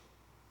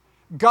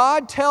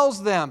 God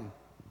tells them,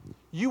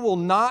 you will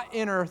not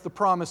enter the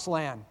promised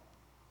land.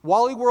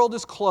 Wally World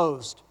is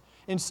closed.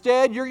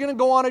 Instead, you're going to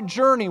go on a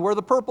journey where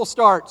the purple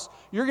starts.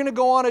 You're going to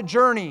go on a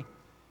journey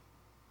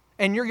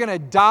and you're going to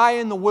die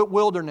in the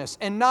wilderness.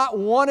 And not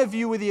one of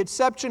you, with the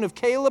exception of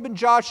Caleb and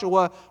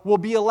Joshua, will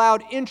be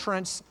allowed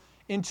entrance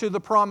into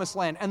the promised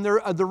land. And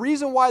the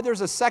reason why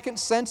there's a second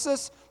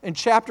census in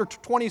chapter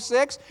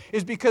 26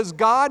 is because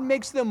God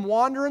makes them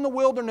wander in the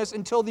wilderness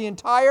until the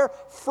entire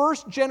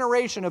first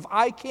generation of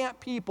I Can't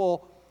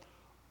people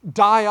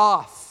die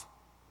off.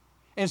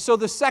 And so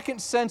the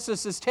second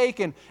census is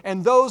taken,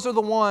 and those are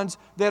the ones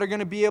that are going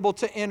to be able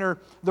to enter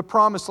the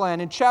promised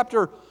land. In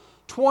chapter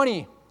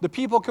 20, the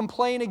people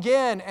complain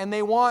again, and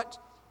they want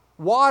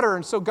water.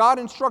 And so God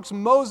instructs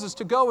Moses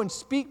to go and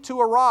speak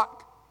to a rock.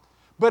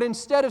 But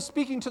instead of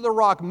speaking to the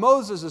rock,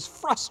 Moses is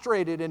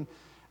frustrated and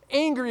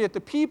angry at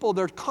the people.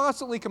 They're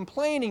constantly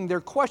complaining.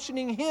 They're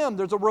questioning him.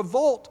 There's a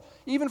revolt,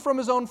 even from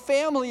his own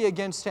family,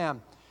 against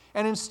him.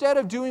 And instead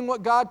of doing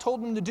what God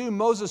told him to do,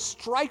 Moses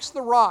strikes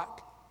the rock.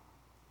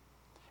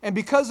 And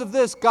because of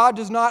this, God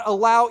does not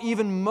allow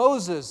even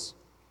Moses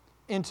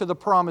into the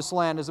promised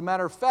land. As a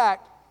matter of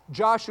fact,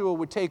 Joshua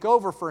would take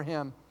over for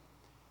him,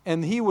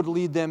 and he would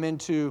lead them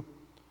into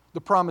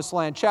the promised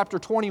land. Chapter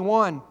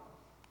 21,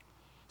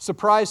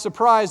 surprise,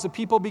 surprise, the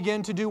people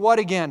begin to do what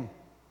again?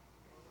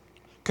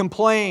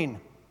 Complain.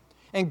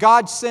 And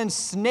God sends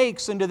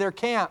snakes into their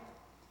camp,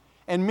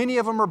 and many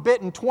of them are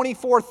bitten.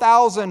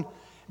 24,000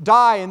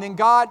 die, and then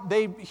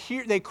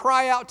they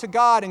cry out to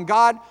God, and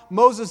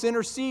Moses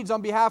intercedes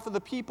on behalf of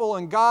the people,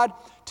 and God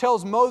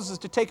tells Moses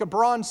to take a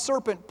bronze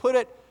serpent, put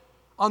it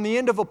on the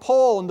end of a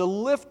pole, and to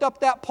lift up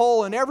that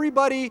pole, and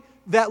everybody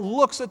that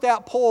looks at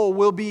that pole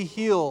will be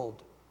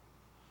healed.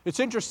 It's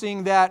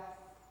interesting that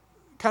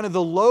kind of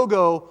the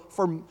logo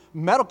for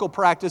medical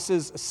practice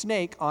is a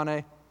snake on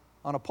a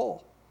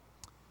pole.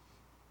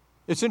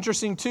 It's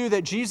interesting, too,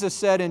 that Jesus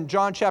said in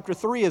John chapter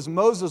 3, as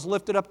Moses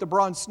lifted up the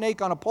bronze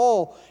snake on a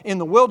pole in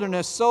the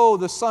wilderness, so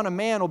the Son of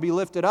Man will be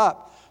lifted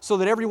up, so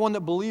that everyone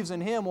that believes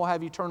in him will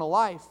have eternal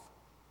life.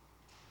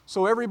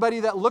 So everybody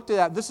that looked at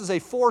that, this is a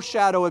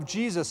foreshadow of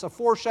Jesus, a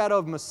foreshadow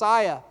of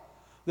Messiah,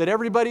 that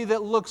everybody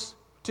that looks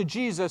to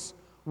Jesus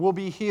will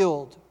be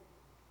healed.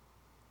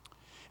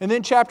 And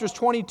then chapters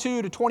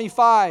 22 to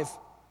 25,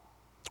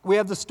 we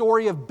have the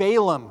story of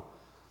Balaam.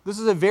 This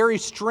is a very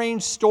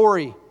strange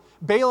story.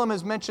 Balaam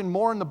is mentioned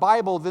more in the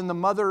Bible than the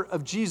mother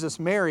of Jesus,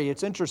 Mary.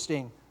 It's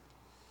interesting.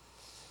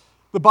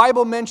 The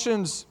Bible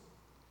mentions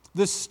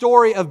this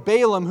story of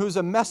Balaam, who's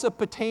a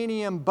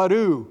Mesopotamian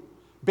Baru,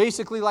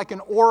 basically like an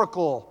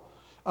oracle.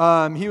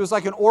 He was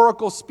like an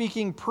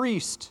oracle-speaking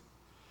priest.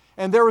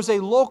 And there was a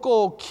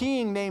local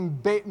king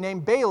named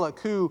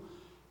Balak who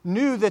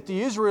knew that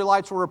the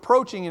Israelites were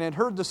approaching and had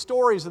heard the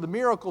stories of the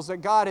miracles that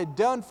God had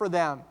done for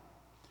them.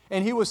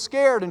 And he was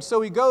scared, and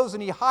so he goes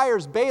and he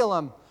hires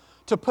Balaam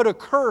to put a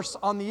curse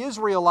on the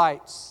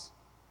Israelites.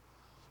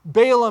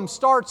 Balaam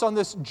starts on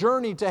this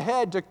journey to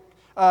head to,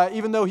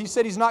 even though he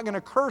said he's not going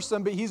to curse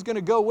them, but he's going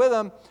to go with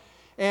them.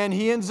 And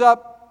he's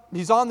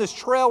on this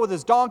trail with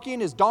his donkey,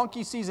 and his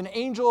donkey sees an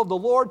angel of the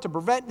Lord to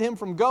prevent him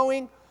from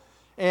going.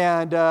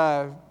 And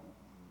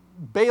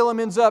Balaam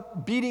ends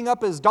up beating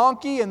up his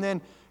donkey, and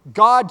then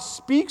God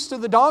speaks to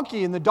the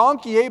donkey, and the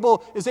donkey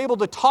is able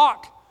to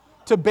talk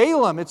to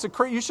Balaam.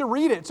 You should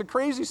read it. It's a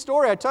crazy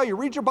story. I tell you,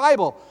 read your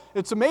Bible.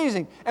 It's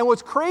amazing. And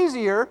what's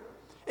crazier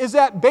is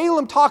that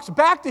Balaam talks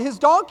back to his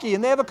donkey,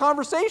 and they have a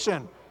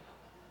conversation.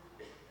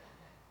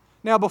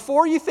 Now,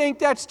 before you think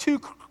that's too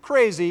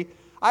crazy,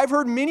 I've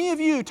heard many of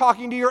you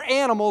talking to your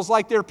animals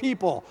like they're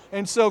people.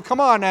 And so, come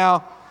on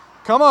now.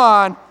 Come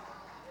on.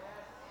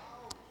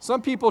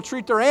 Some people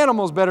treat their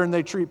animals better than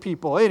they treat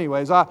people.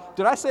 Anyways,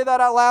 did I say that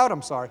out loud?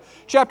 I'm sorry.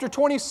 Chapter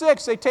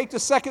 26, they take the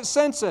second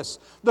census.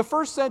 The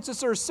first census,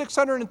 there's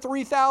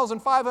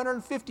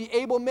 603,550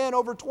 able men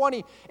over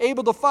 20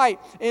 able to fight.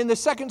 In the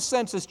second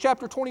census,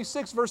 chapter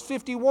 26, verse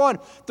 51,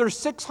 there's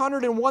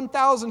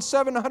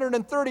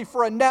 601,730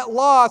 for a net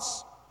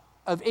loss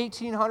of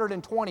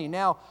 1,820.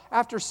 Now,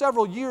 after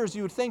several years,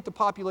 you would think the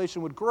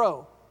population would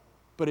grow,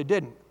 but it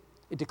didn't.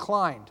 It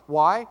declined.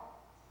 Why?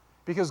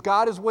 Because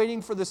God is waiting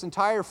for this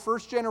entire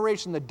first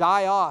generation to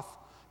die off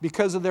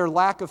because of their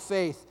lack of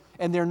faith,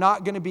 and they're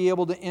not going to be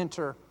able to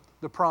enter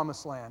the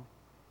promised land.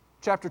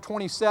 Chapter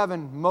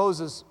 27,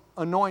 Moses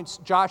anoints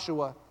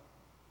Joshua.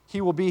 He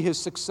will be his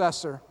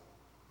successor.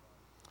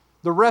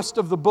 The rest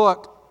of the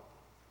book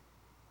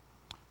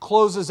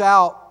closes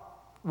out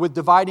with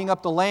dividing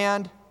up the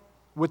land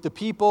with the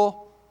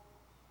people.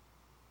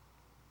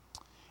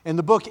 And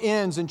the book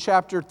ends in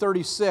chapter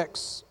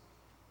 36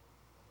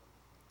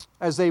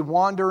 as they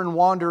wander and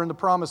wander in the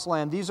promised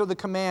land. These are the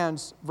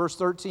commands, verse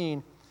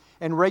 13,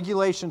 and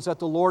regulations that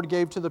the Lord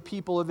gave to the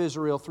people of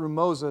Israel through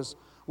Moses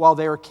while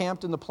they are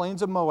camped in the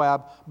plains of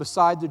Moab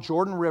beside the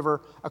Jordan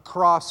River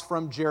across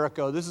from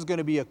Jericho. This is going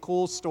to be a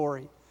cool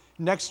story.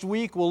 Next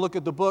week, we'll look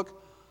at the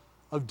book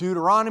of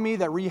Deuteronomy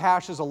that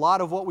rehashes a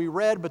lot of what we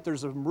read, but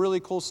there's some really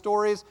cool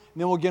stories.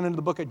 And then we'll get into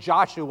the book of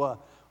Joshua,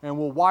 and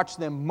we'll watch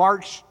them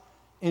march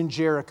in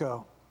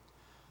Jericho.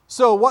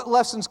 So what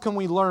lessons can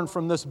we learn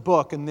from this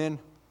book? And then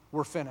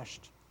we're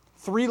finished.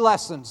 3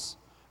 lessons.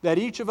 that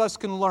each of us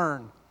can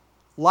learn,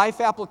 life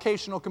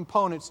applicational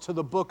components to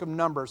the book of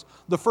Numbers.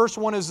 The first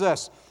one is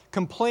this: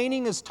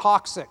 complaining is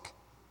toxic.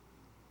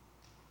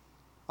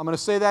 I'm going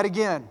to say that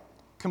again.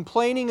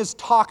 Complaining is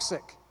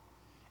toxic,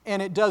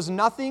 and it does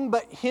nothing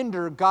but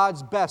hinder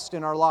God's best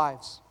in our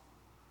lives.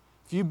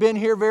 If you've been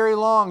here very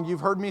long,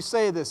 you've heard me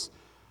say this.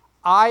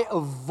 I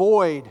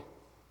avoid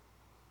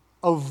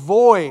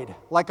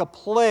like a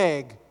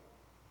plague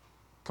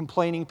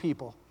complaining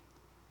people,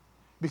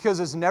 because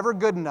it's never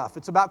good enough.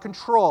 It's about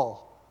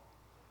control.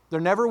 They're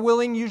never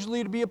willing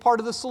usually to be a part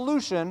of the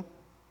solution.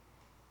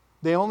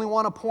 They only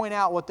want to point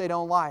out what they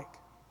don't like.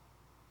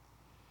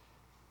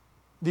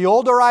 The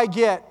older I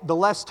get, the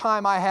less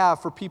time I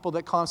have for people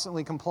that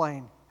constantly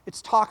complain.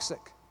 It's toxic.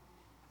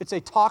 It's a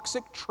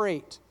toxic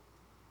trait.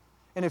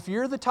 And if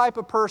you're the type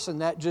of person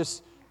that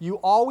just, you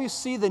always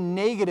see the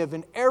negative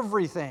in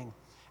everything,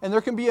 and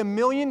there can be a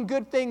million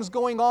good things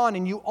going on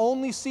and you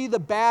only see the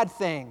bad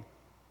thing,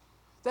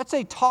 that's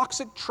a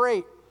toxic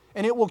trait,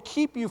 and it will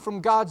keep you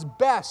from God's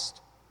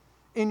best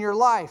in your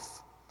life.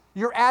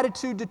 Your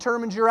attitude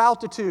determines your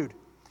altitude.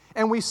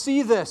 And we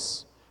see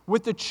this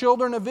with the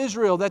children of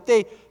Israel, that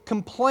they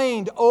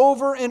complained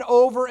over and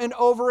over and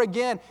over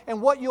again.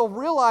 And what you'll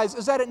realize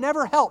is that it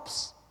never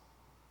helps.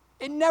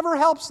 It never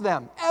helps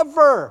them,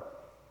 ever.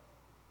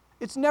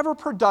 It's never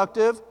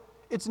productive.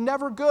 It's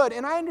never good.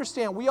 And I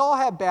understand we all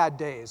have bad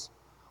days.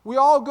 We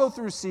all go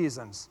through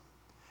seasons.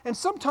 And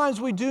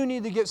sometimes we do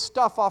need to get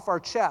stuff off our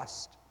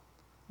chest.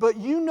 But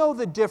you know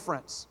the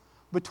difference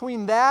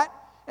between that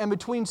and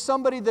between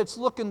somebody that's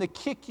looking to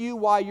kick you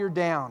while you're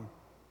down.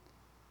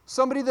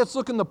 Somebody that's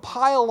looking to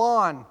pile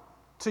on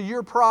to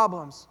your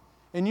problems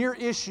and your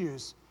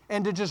issues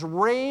and to just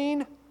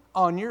rain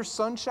on your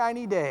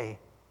sunshiny day.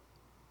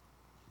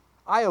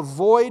 I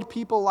avoid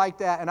people like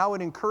that, and I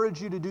would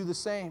encourage you to do the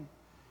same.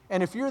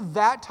 And if you're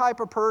that type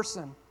of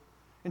person,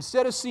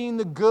 instead of seeing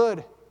the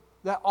good,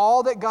 that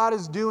all that God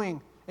is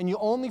doing, and you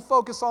only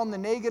focus on the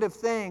negative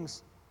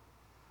things,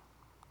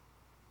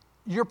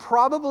 you're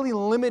probably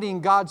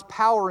limiting God's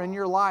power in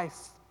your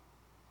life.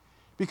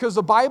 Because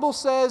the Bible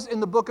says in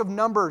the book of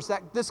Numbers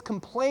that this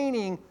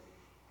complaining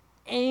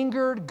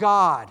angered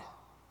God.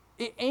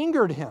 It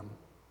angered Him.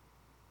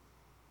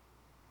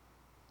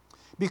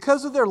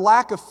 Because of their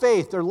lack of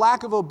faith, their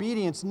lack of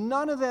obedience,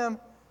 none of them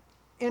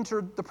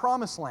entered the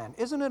promised land.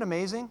 Isn't it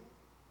amazing?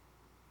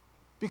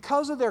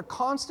 Because of their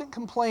constant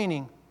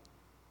complaining,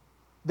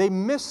 they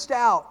missed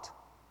out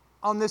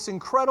on this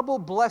incredible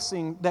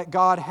blessing that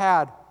God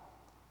had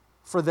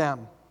for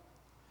them.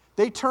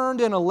 They turned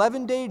an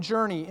 11-day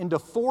journey into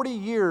 40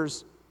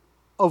 years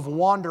of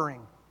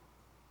wandering,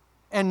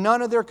 and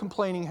none of their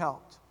complaining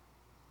helped.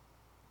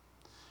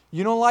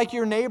 You don't like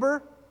your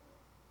neighbor?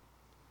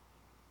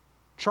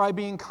 Try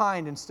being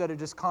kind instead of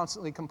just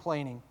constantly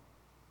complaining.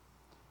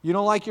 You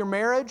don't like your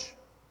marriage?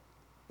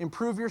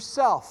 Improve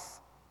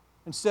yourself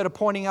instead of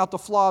pointing out the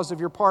flaws of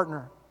your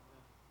partner.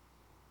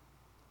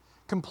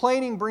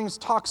 Complaining brings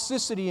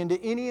toxicity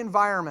into any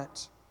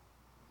environment.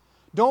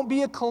 Don't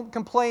be a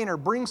complainer.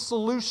 Bring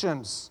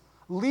solutions.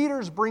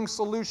 Leaders bring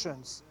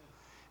solutions.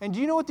 And do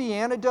you know what the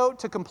antidote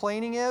to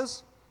complaining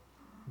is?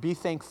 Be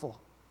thankful.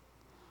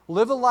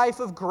 Live a life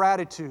of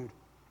gratitude.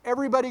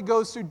 Everybody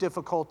goes through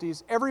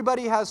difficulties.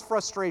 Everybody has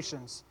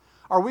frustrations.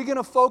 Are we going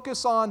to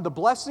focus on the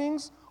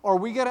blessings, or are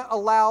we going to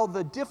allow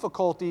the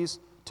difficulties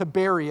to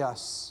bury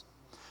us?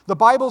 The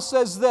Bible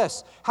says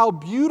this: how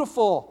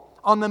beautiful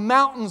on the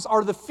mountains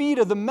are the feet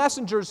of the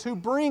messengers who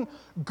bring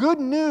good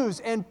news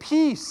and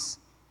peace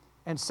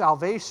and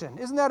salvation.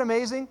 Isn't that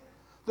amazing?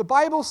 The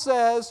Bible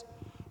says,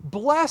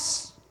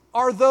 blessed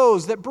are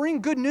those that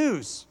bring good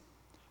news,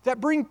 that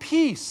bring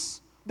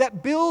peace,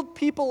 that build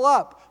people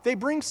up. They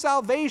bring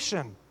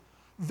salvation.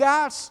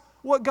 That's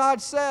what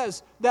God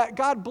says, that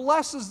God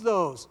blesses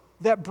those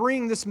that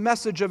bring this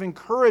message of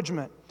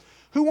encouragement.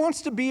 Who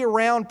wants to be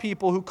around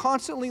people who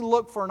constantly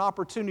look for an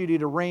opportunity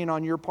to rain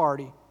on your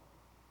party?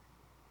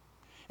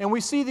 And we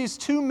see these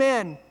two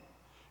men,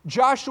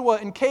 Joshua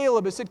and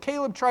Caleb. It said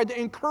Caleb tried to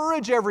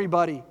encourage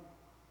everybody,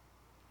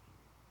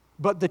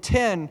 but the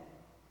 10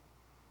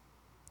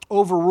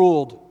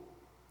 overruled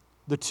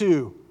the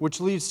 2, which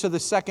leads to the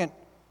second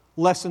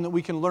lesson that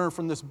we can learn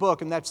from this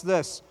book, and that's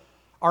this: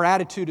 our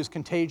attitude is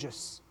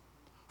contagious.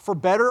 For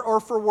better or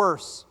for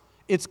worse,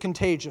 it's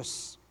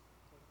contagious.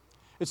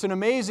 It's an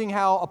amazing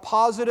how a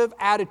positive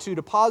attitude,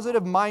 a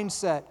positive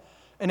mindset,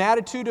 an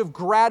attitude of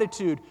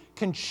gratitude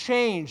can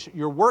change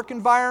your work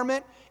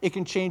environment, it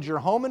can change your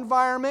home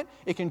environment,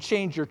 it can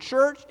change your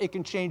church, it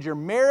can change your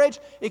marriage,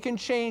 it can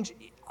change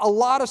a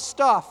lot of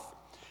stuff.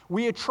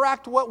 We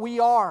attract what we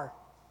are.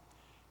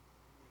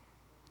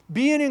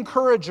 Be an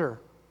encourager.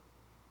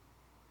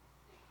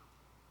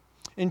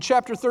 In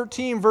chapter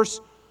 13, verse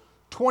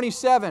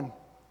 27,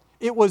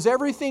 it was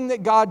everything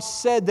that God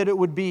said that it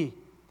would be.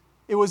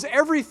 It was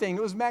everything.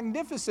 It was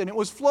magnificent. It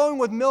was flowing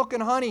with milk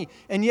and honey,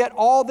 and yet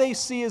all they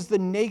see is the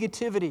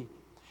negativity.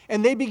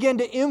 And they begin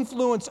to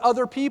influence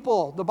other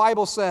people, the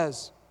Bible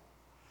says.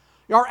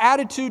 Our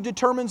attitude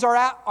determines our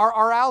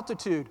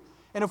altitude.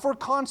 And if we're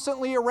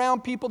constantly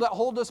around people that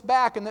hold us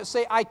back and that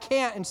say, I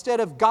can't, instead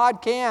of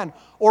God can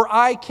or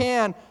I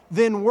can,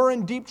 then we're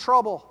in deep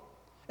trouble.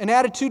 An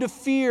attitude of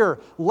fear,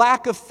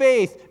 lack of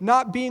faith,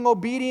 not being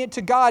obedient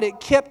to God, it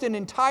kept an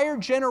entire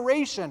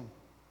generation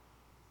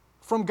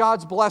from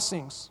God's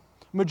blessings.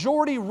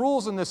 Majority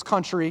rules in this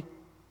country,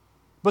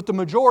 but the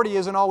majority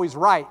isn't always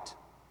right.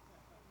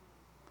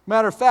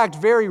 Matter of fact,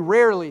 very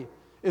rarely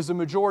is the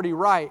majority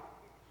right.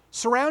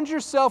 Surround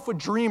yourself with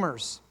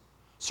dreamers.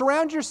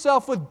 Surround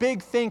yourself with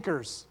big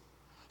thinkers.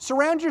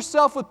 Surround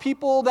yourself with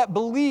people that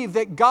believe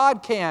that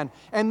God can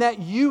and that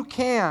you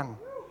can.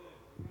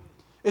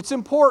 It's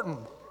important.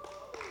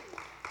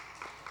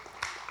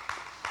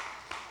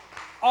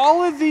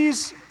 All of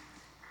these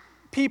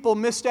people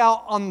missed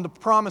out on the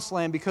promised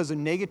land because of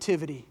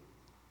negativity,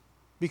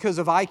 because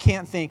of I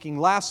can't thinking.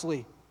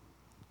 Lastly,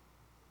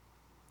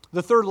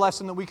 the third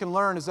lesson that we can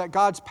learn is that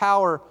God's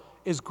power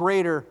is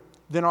greater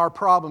than our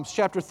problems.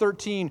 Chapter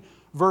 13,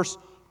 verse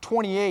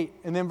 28,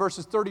 and then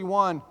verses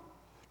 31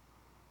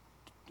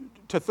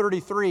 to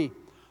 33.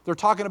 They're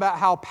talking about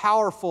how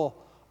powerful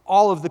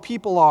all of the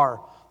people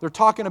are. They're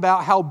talking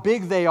about how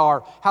big they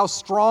are, how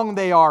strong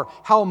they are,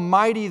 how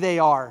mighty they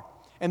are.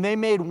 And they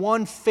made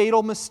one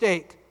fatal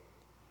mistake,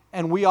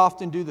 and we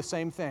often do the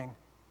same thing.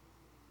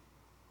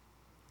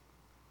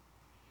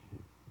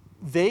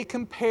 They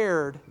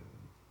compared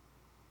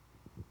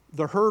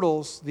the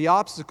hurdles, the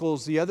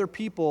obstacles, the other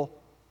people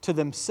to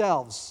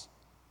themselves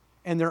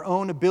and their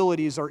own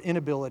abilities or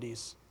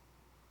inabilities.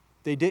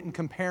 They didn't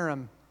compare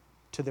them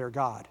to their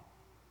God.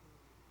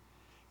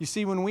 You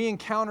see, when we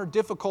encounter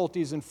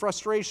difficulties and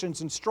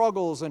frustrations and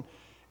struggles and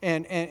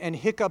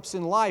hiccups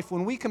in life,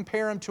 when we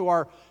compare them to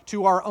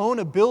our own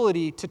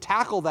ability to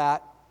tackle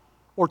that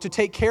or to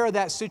take care of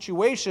that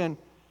situation,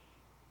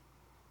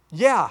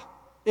 yeah,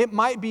 it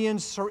might be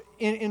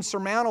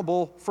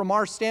insurmountable from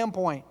our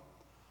standpoint.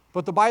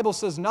 But the Bible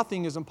says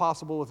nothing is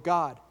impossible with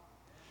God.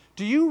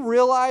 Do you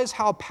realize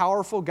how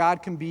powerful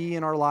God can be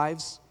in our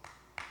lives?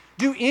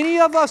 Do any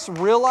of us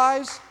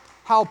realize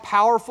how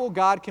powerful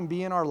God can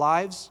be in our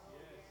lives?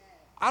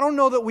 I don't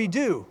know that we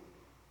do.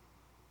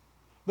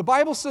 The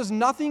Bible says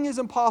nothing is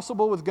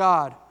impossible with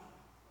God.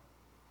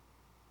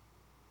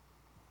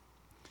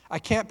 I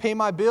can't pay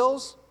my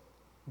bills.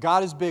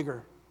 God is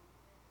bigger.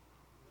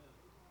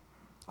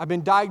 I've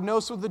been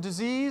diagnosed with a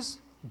disease.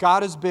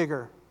 God is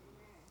bigger.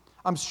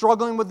 I'm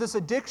struggling with this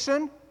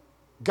addiction.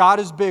 God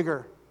is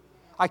bigger.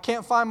 I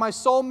can't find my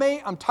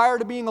soulmate. I'm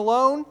tired of being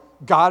alone.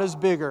 God is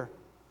bigger.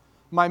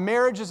 My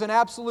marriage is an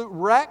absolute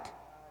wreck.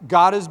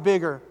 God is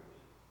bigger.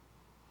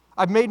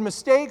 I've made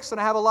mistakes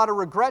and I have a lot of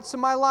regrets in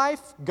my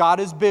life. God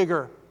is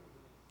bigger.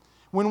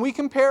 When we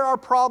compare our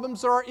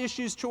problems or our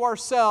issues to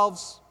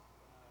ourselves,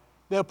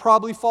 they'll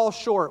probably fall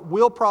short.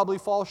 We'll probably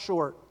fall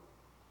short.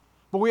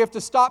 But we have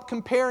to stop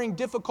comparing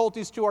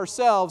difficulties to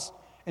ourselves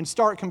and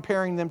start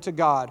comparing them to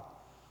God.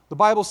 The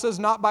Bible says,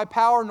 not by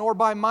power nor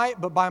by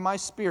might, but by my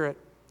Spirit,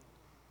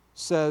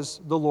 says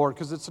the Lord.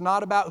 Because it's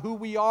not about who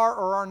we are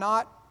or are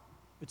not.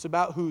 It's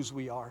about whose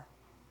we are.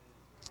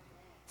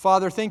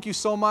 Father, thank you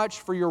so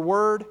much for your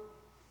word.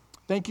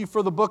 Thank you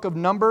for the book of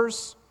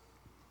Numbers,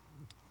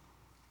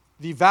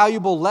 the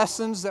valuable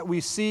lessons that we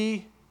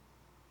see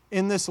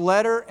in this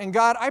letter. And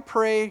God, I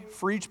pray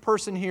for each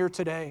person here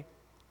today.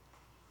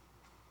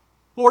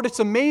 Lord, it's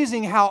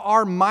amazing how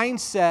our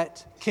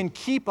mindset can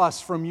keep us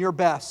from your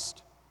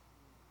best.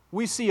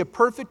 We see a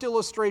perfect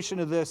illustration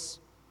of this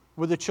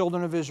with the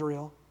children of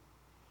Israel.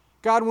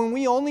 God, when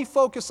we only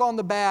focus on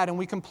the bad and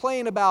we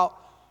complain about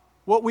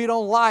what we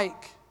don't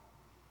like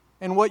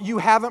and what you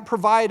haven't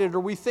provided or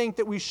we think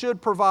that we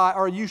should provide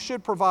or you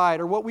should provide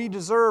or what we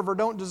deserve or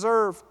don't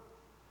deserve,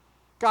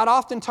 God,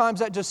 oftentimes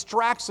that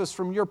distracts us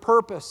from your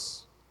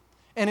purpose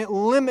and it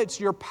limits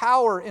your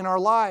power in our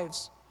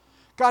lives.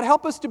 God,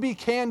 help us to be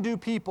can-do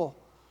people.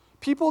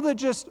 People that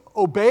just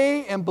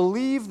obey and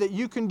believe that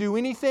you can do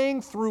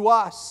anything through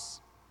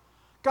us.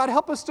 God,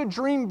 help us to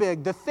dream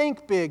big, to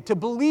think big, to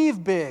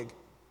believe big.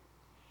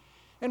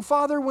 And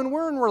Father, when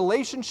we're in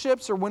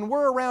relationships or when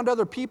we're around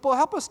other people,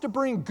 help us to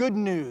bring good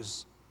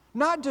news,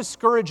 not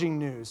discouraging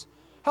news.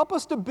 Help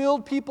us to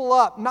build people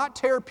up, not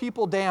tear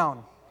people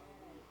down.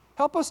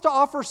 Help us to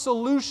offer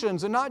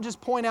solutions and not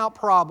just point out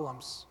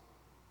problems.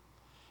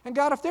 And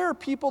God, if there are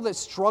people that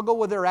struggle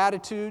with their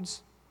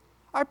attitudes,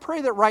 I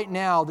pray that right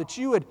now that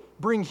you would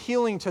bring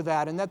healing to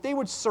that and that they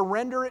would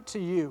surrender it to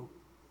you.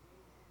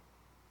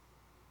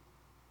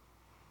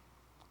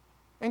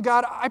 And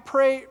God, I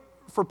pray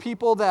for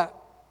people that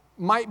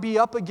might be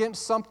up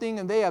against something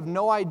and they have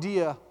no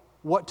idea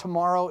what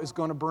tomorrow is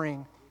going to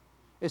bring.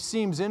 It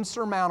seems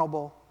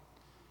insurmountable.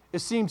 It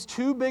seems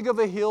too big of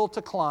a hill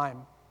to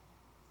climb.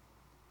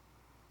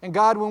 And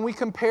God, when we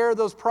compare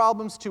those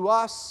problems to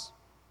us,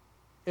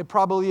 it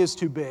probably is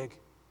too big.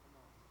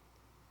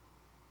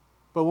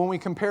 But when we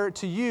compare it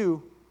to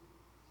you,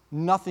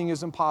 nothing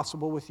is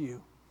impossible with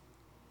you.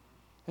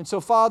 And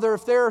so, Father,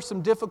 if there are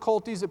some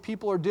difficulties that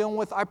people are dealing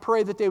with, I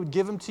pray that they would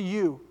give them to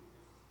you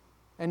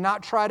and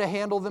not try to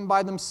handle them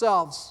by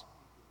themselves,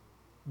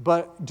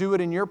 but do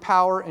it in your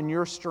power and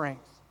your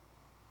strength.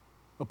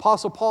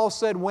 Apostle Paul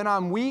said, when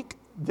I'm weak,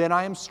 then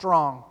I am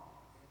strong.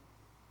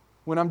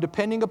 When I'm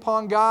depending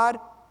upon God,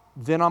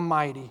 then I'm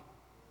mighty.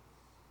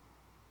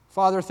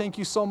 Father, thank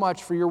you so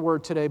much for your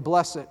word today.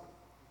 Bless it.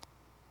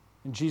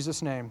 In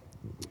Jesus' name,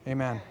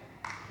 amen.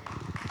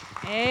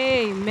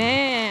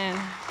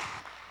 Amen.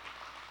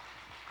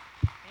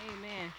 Amen.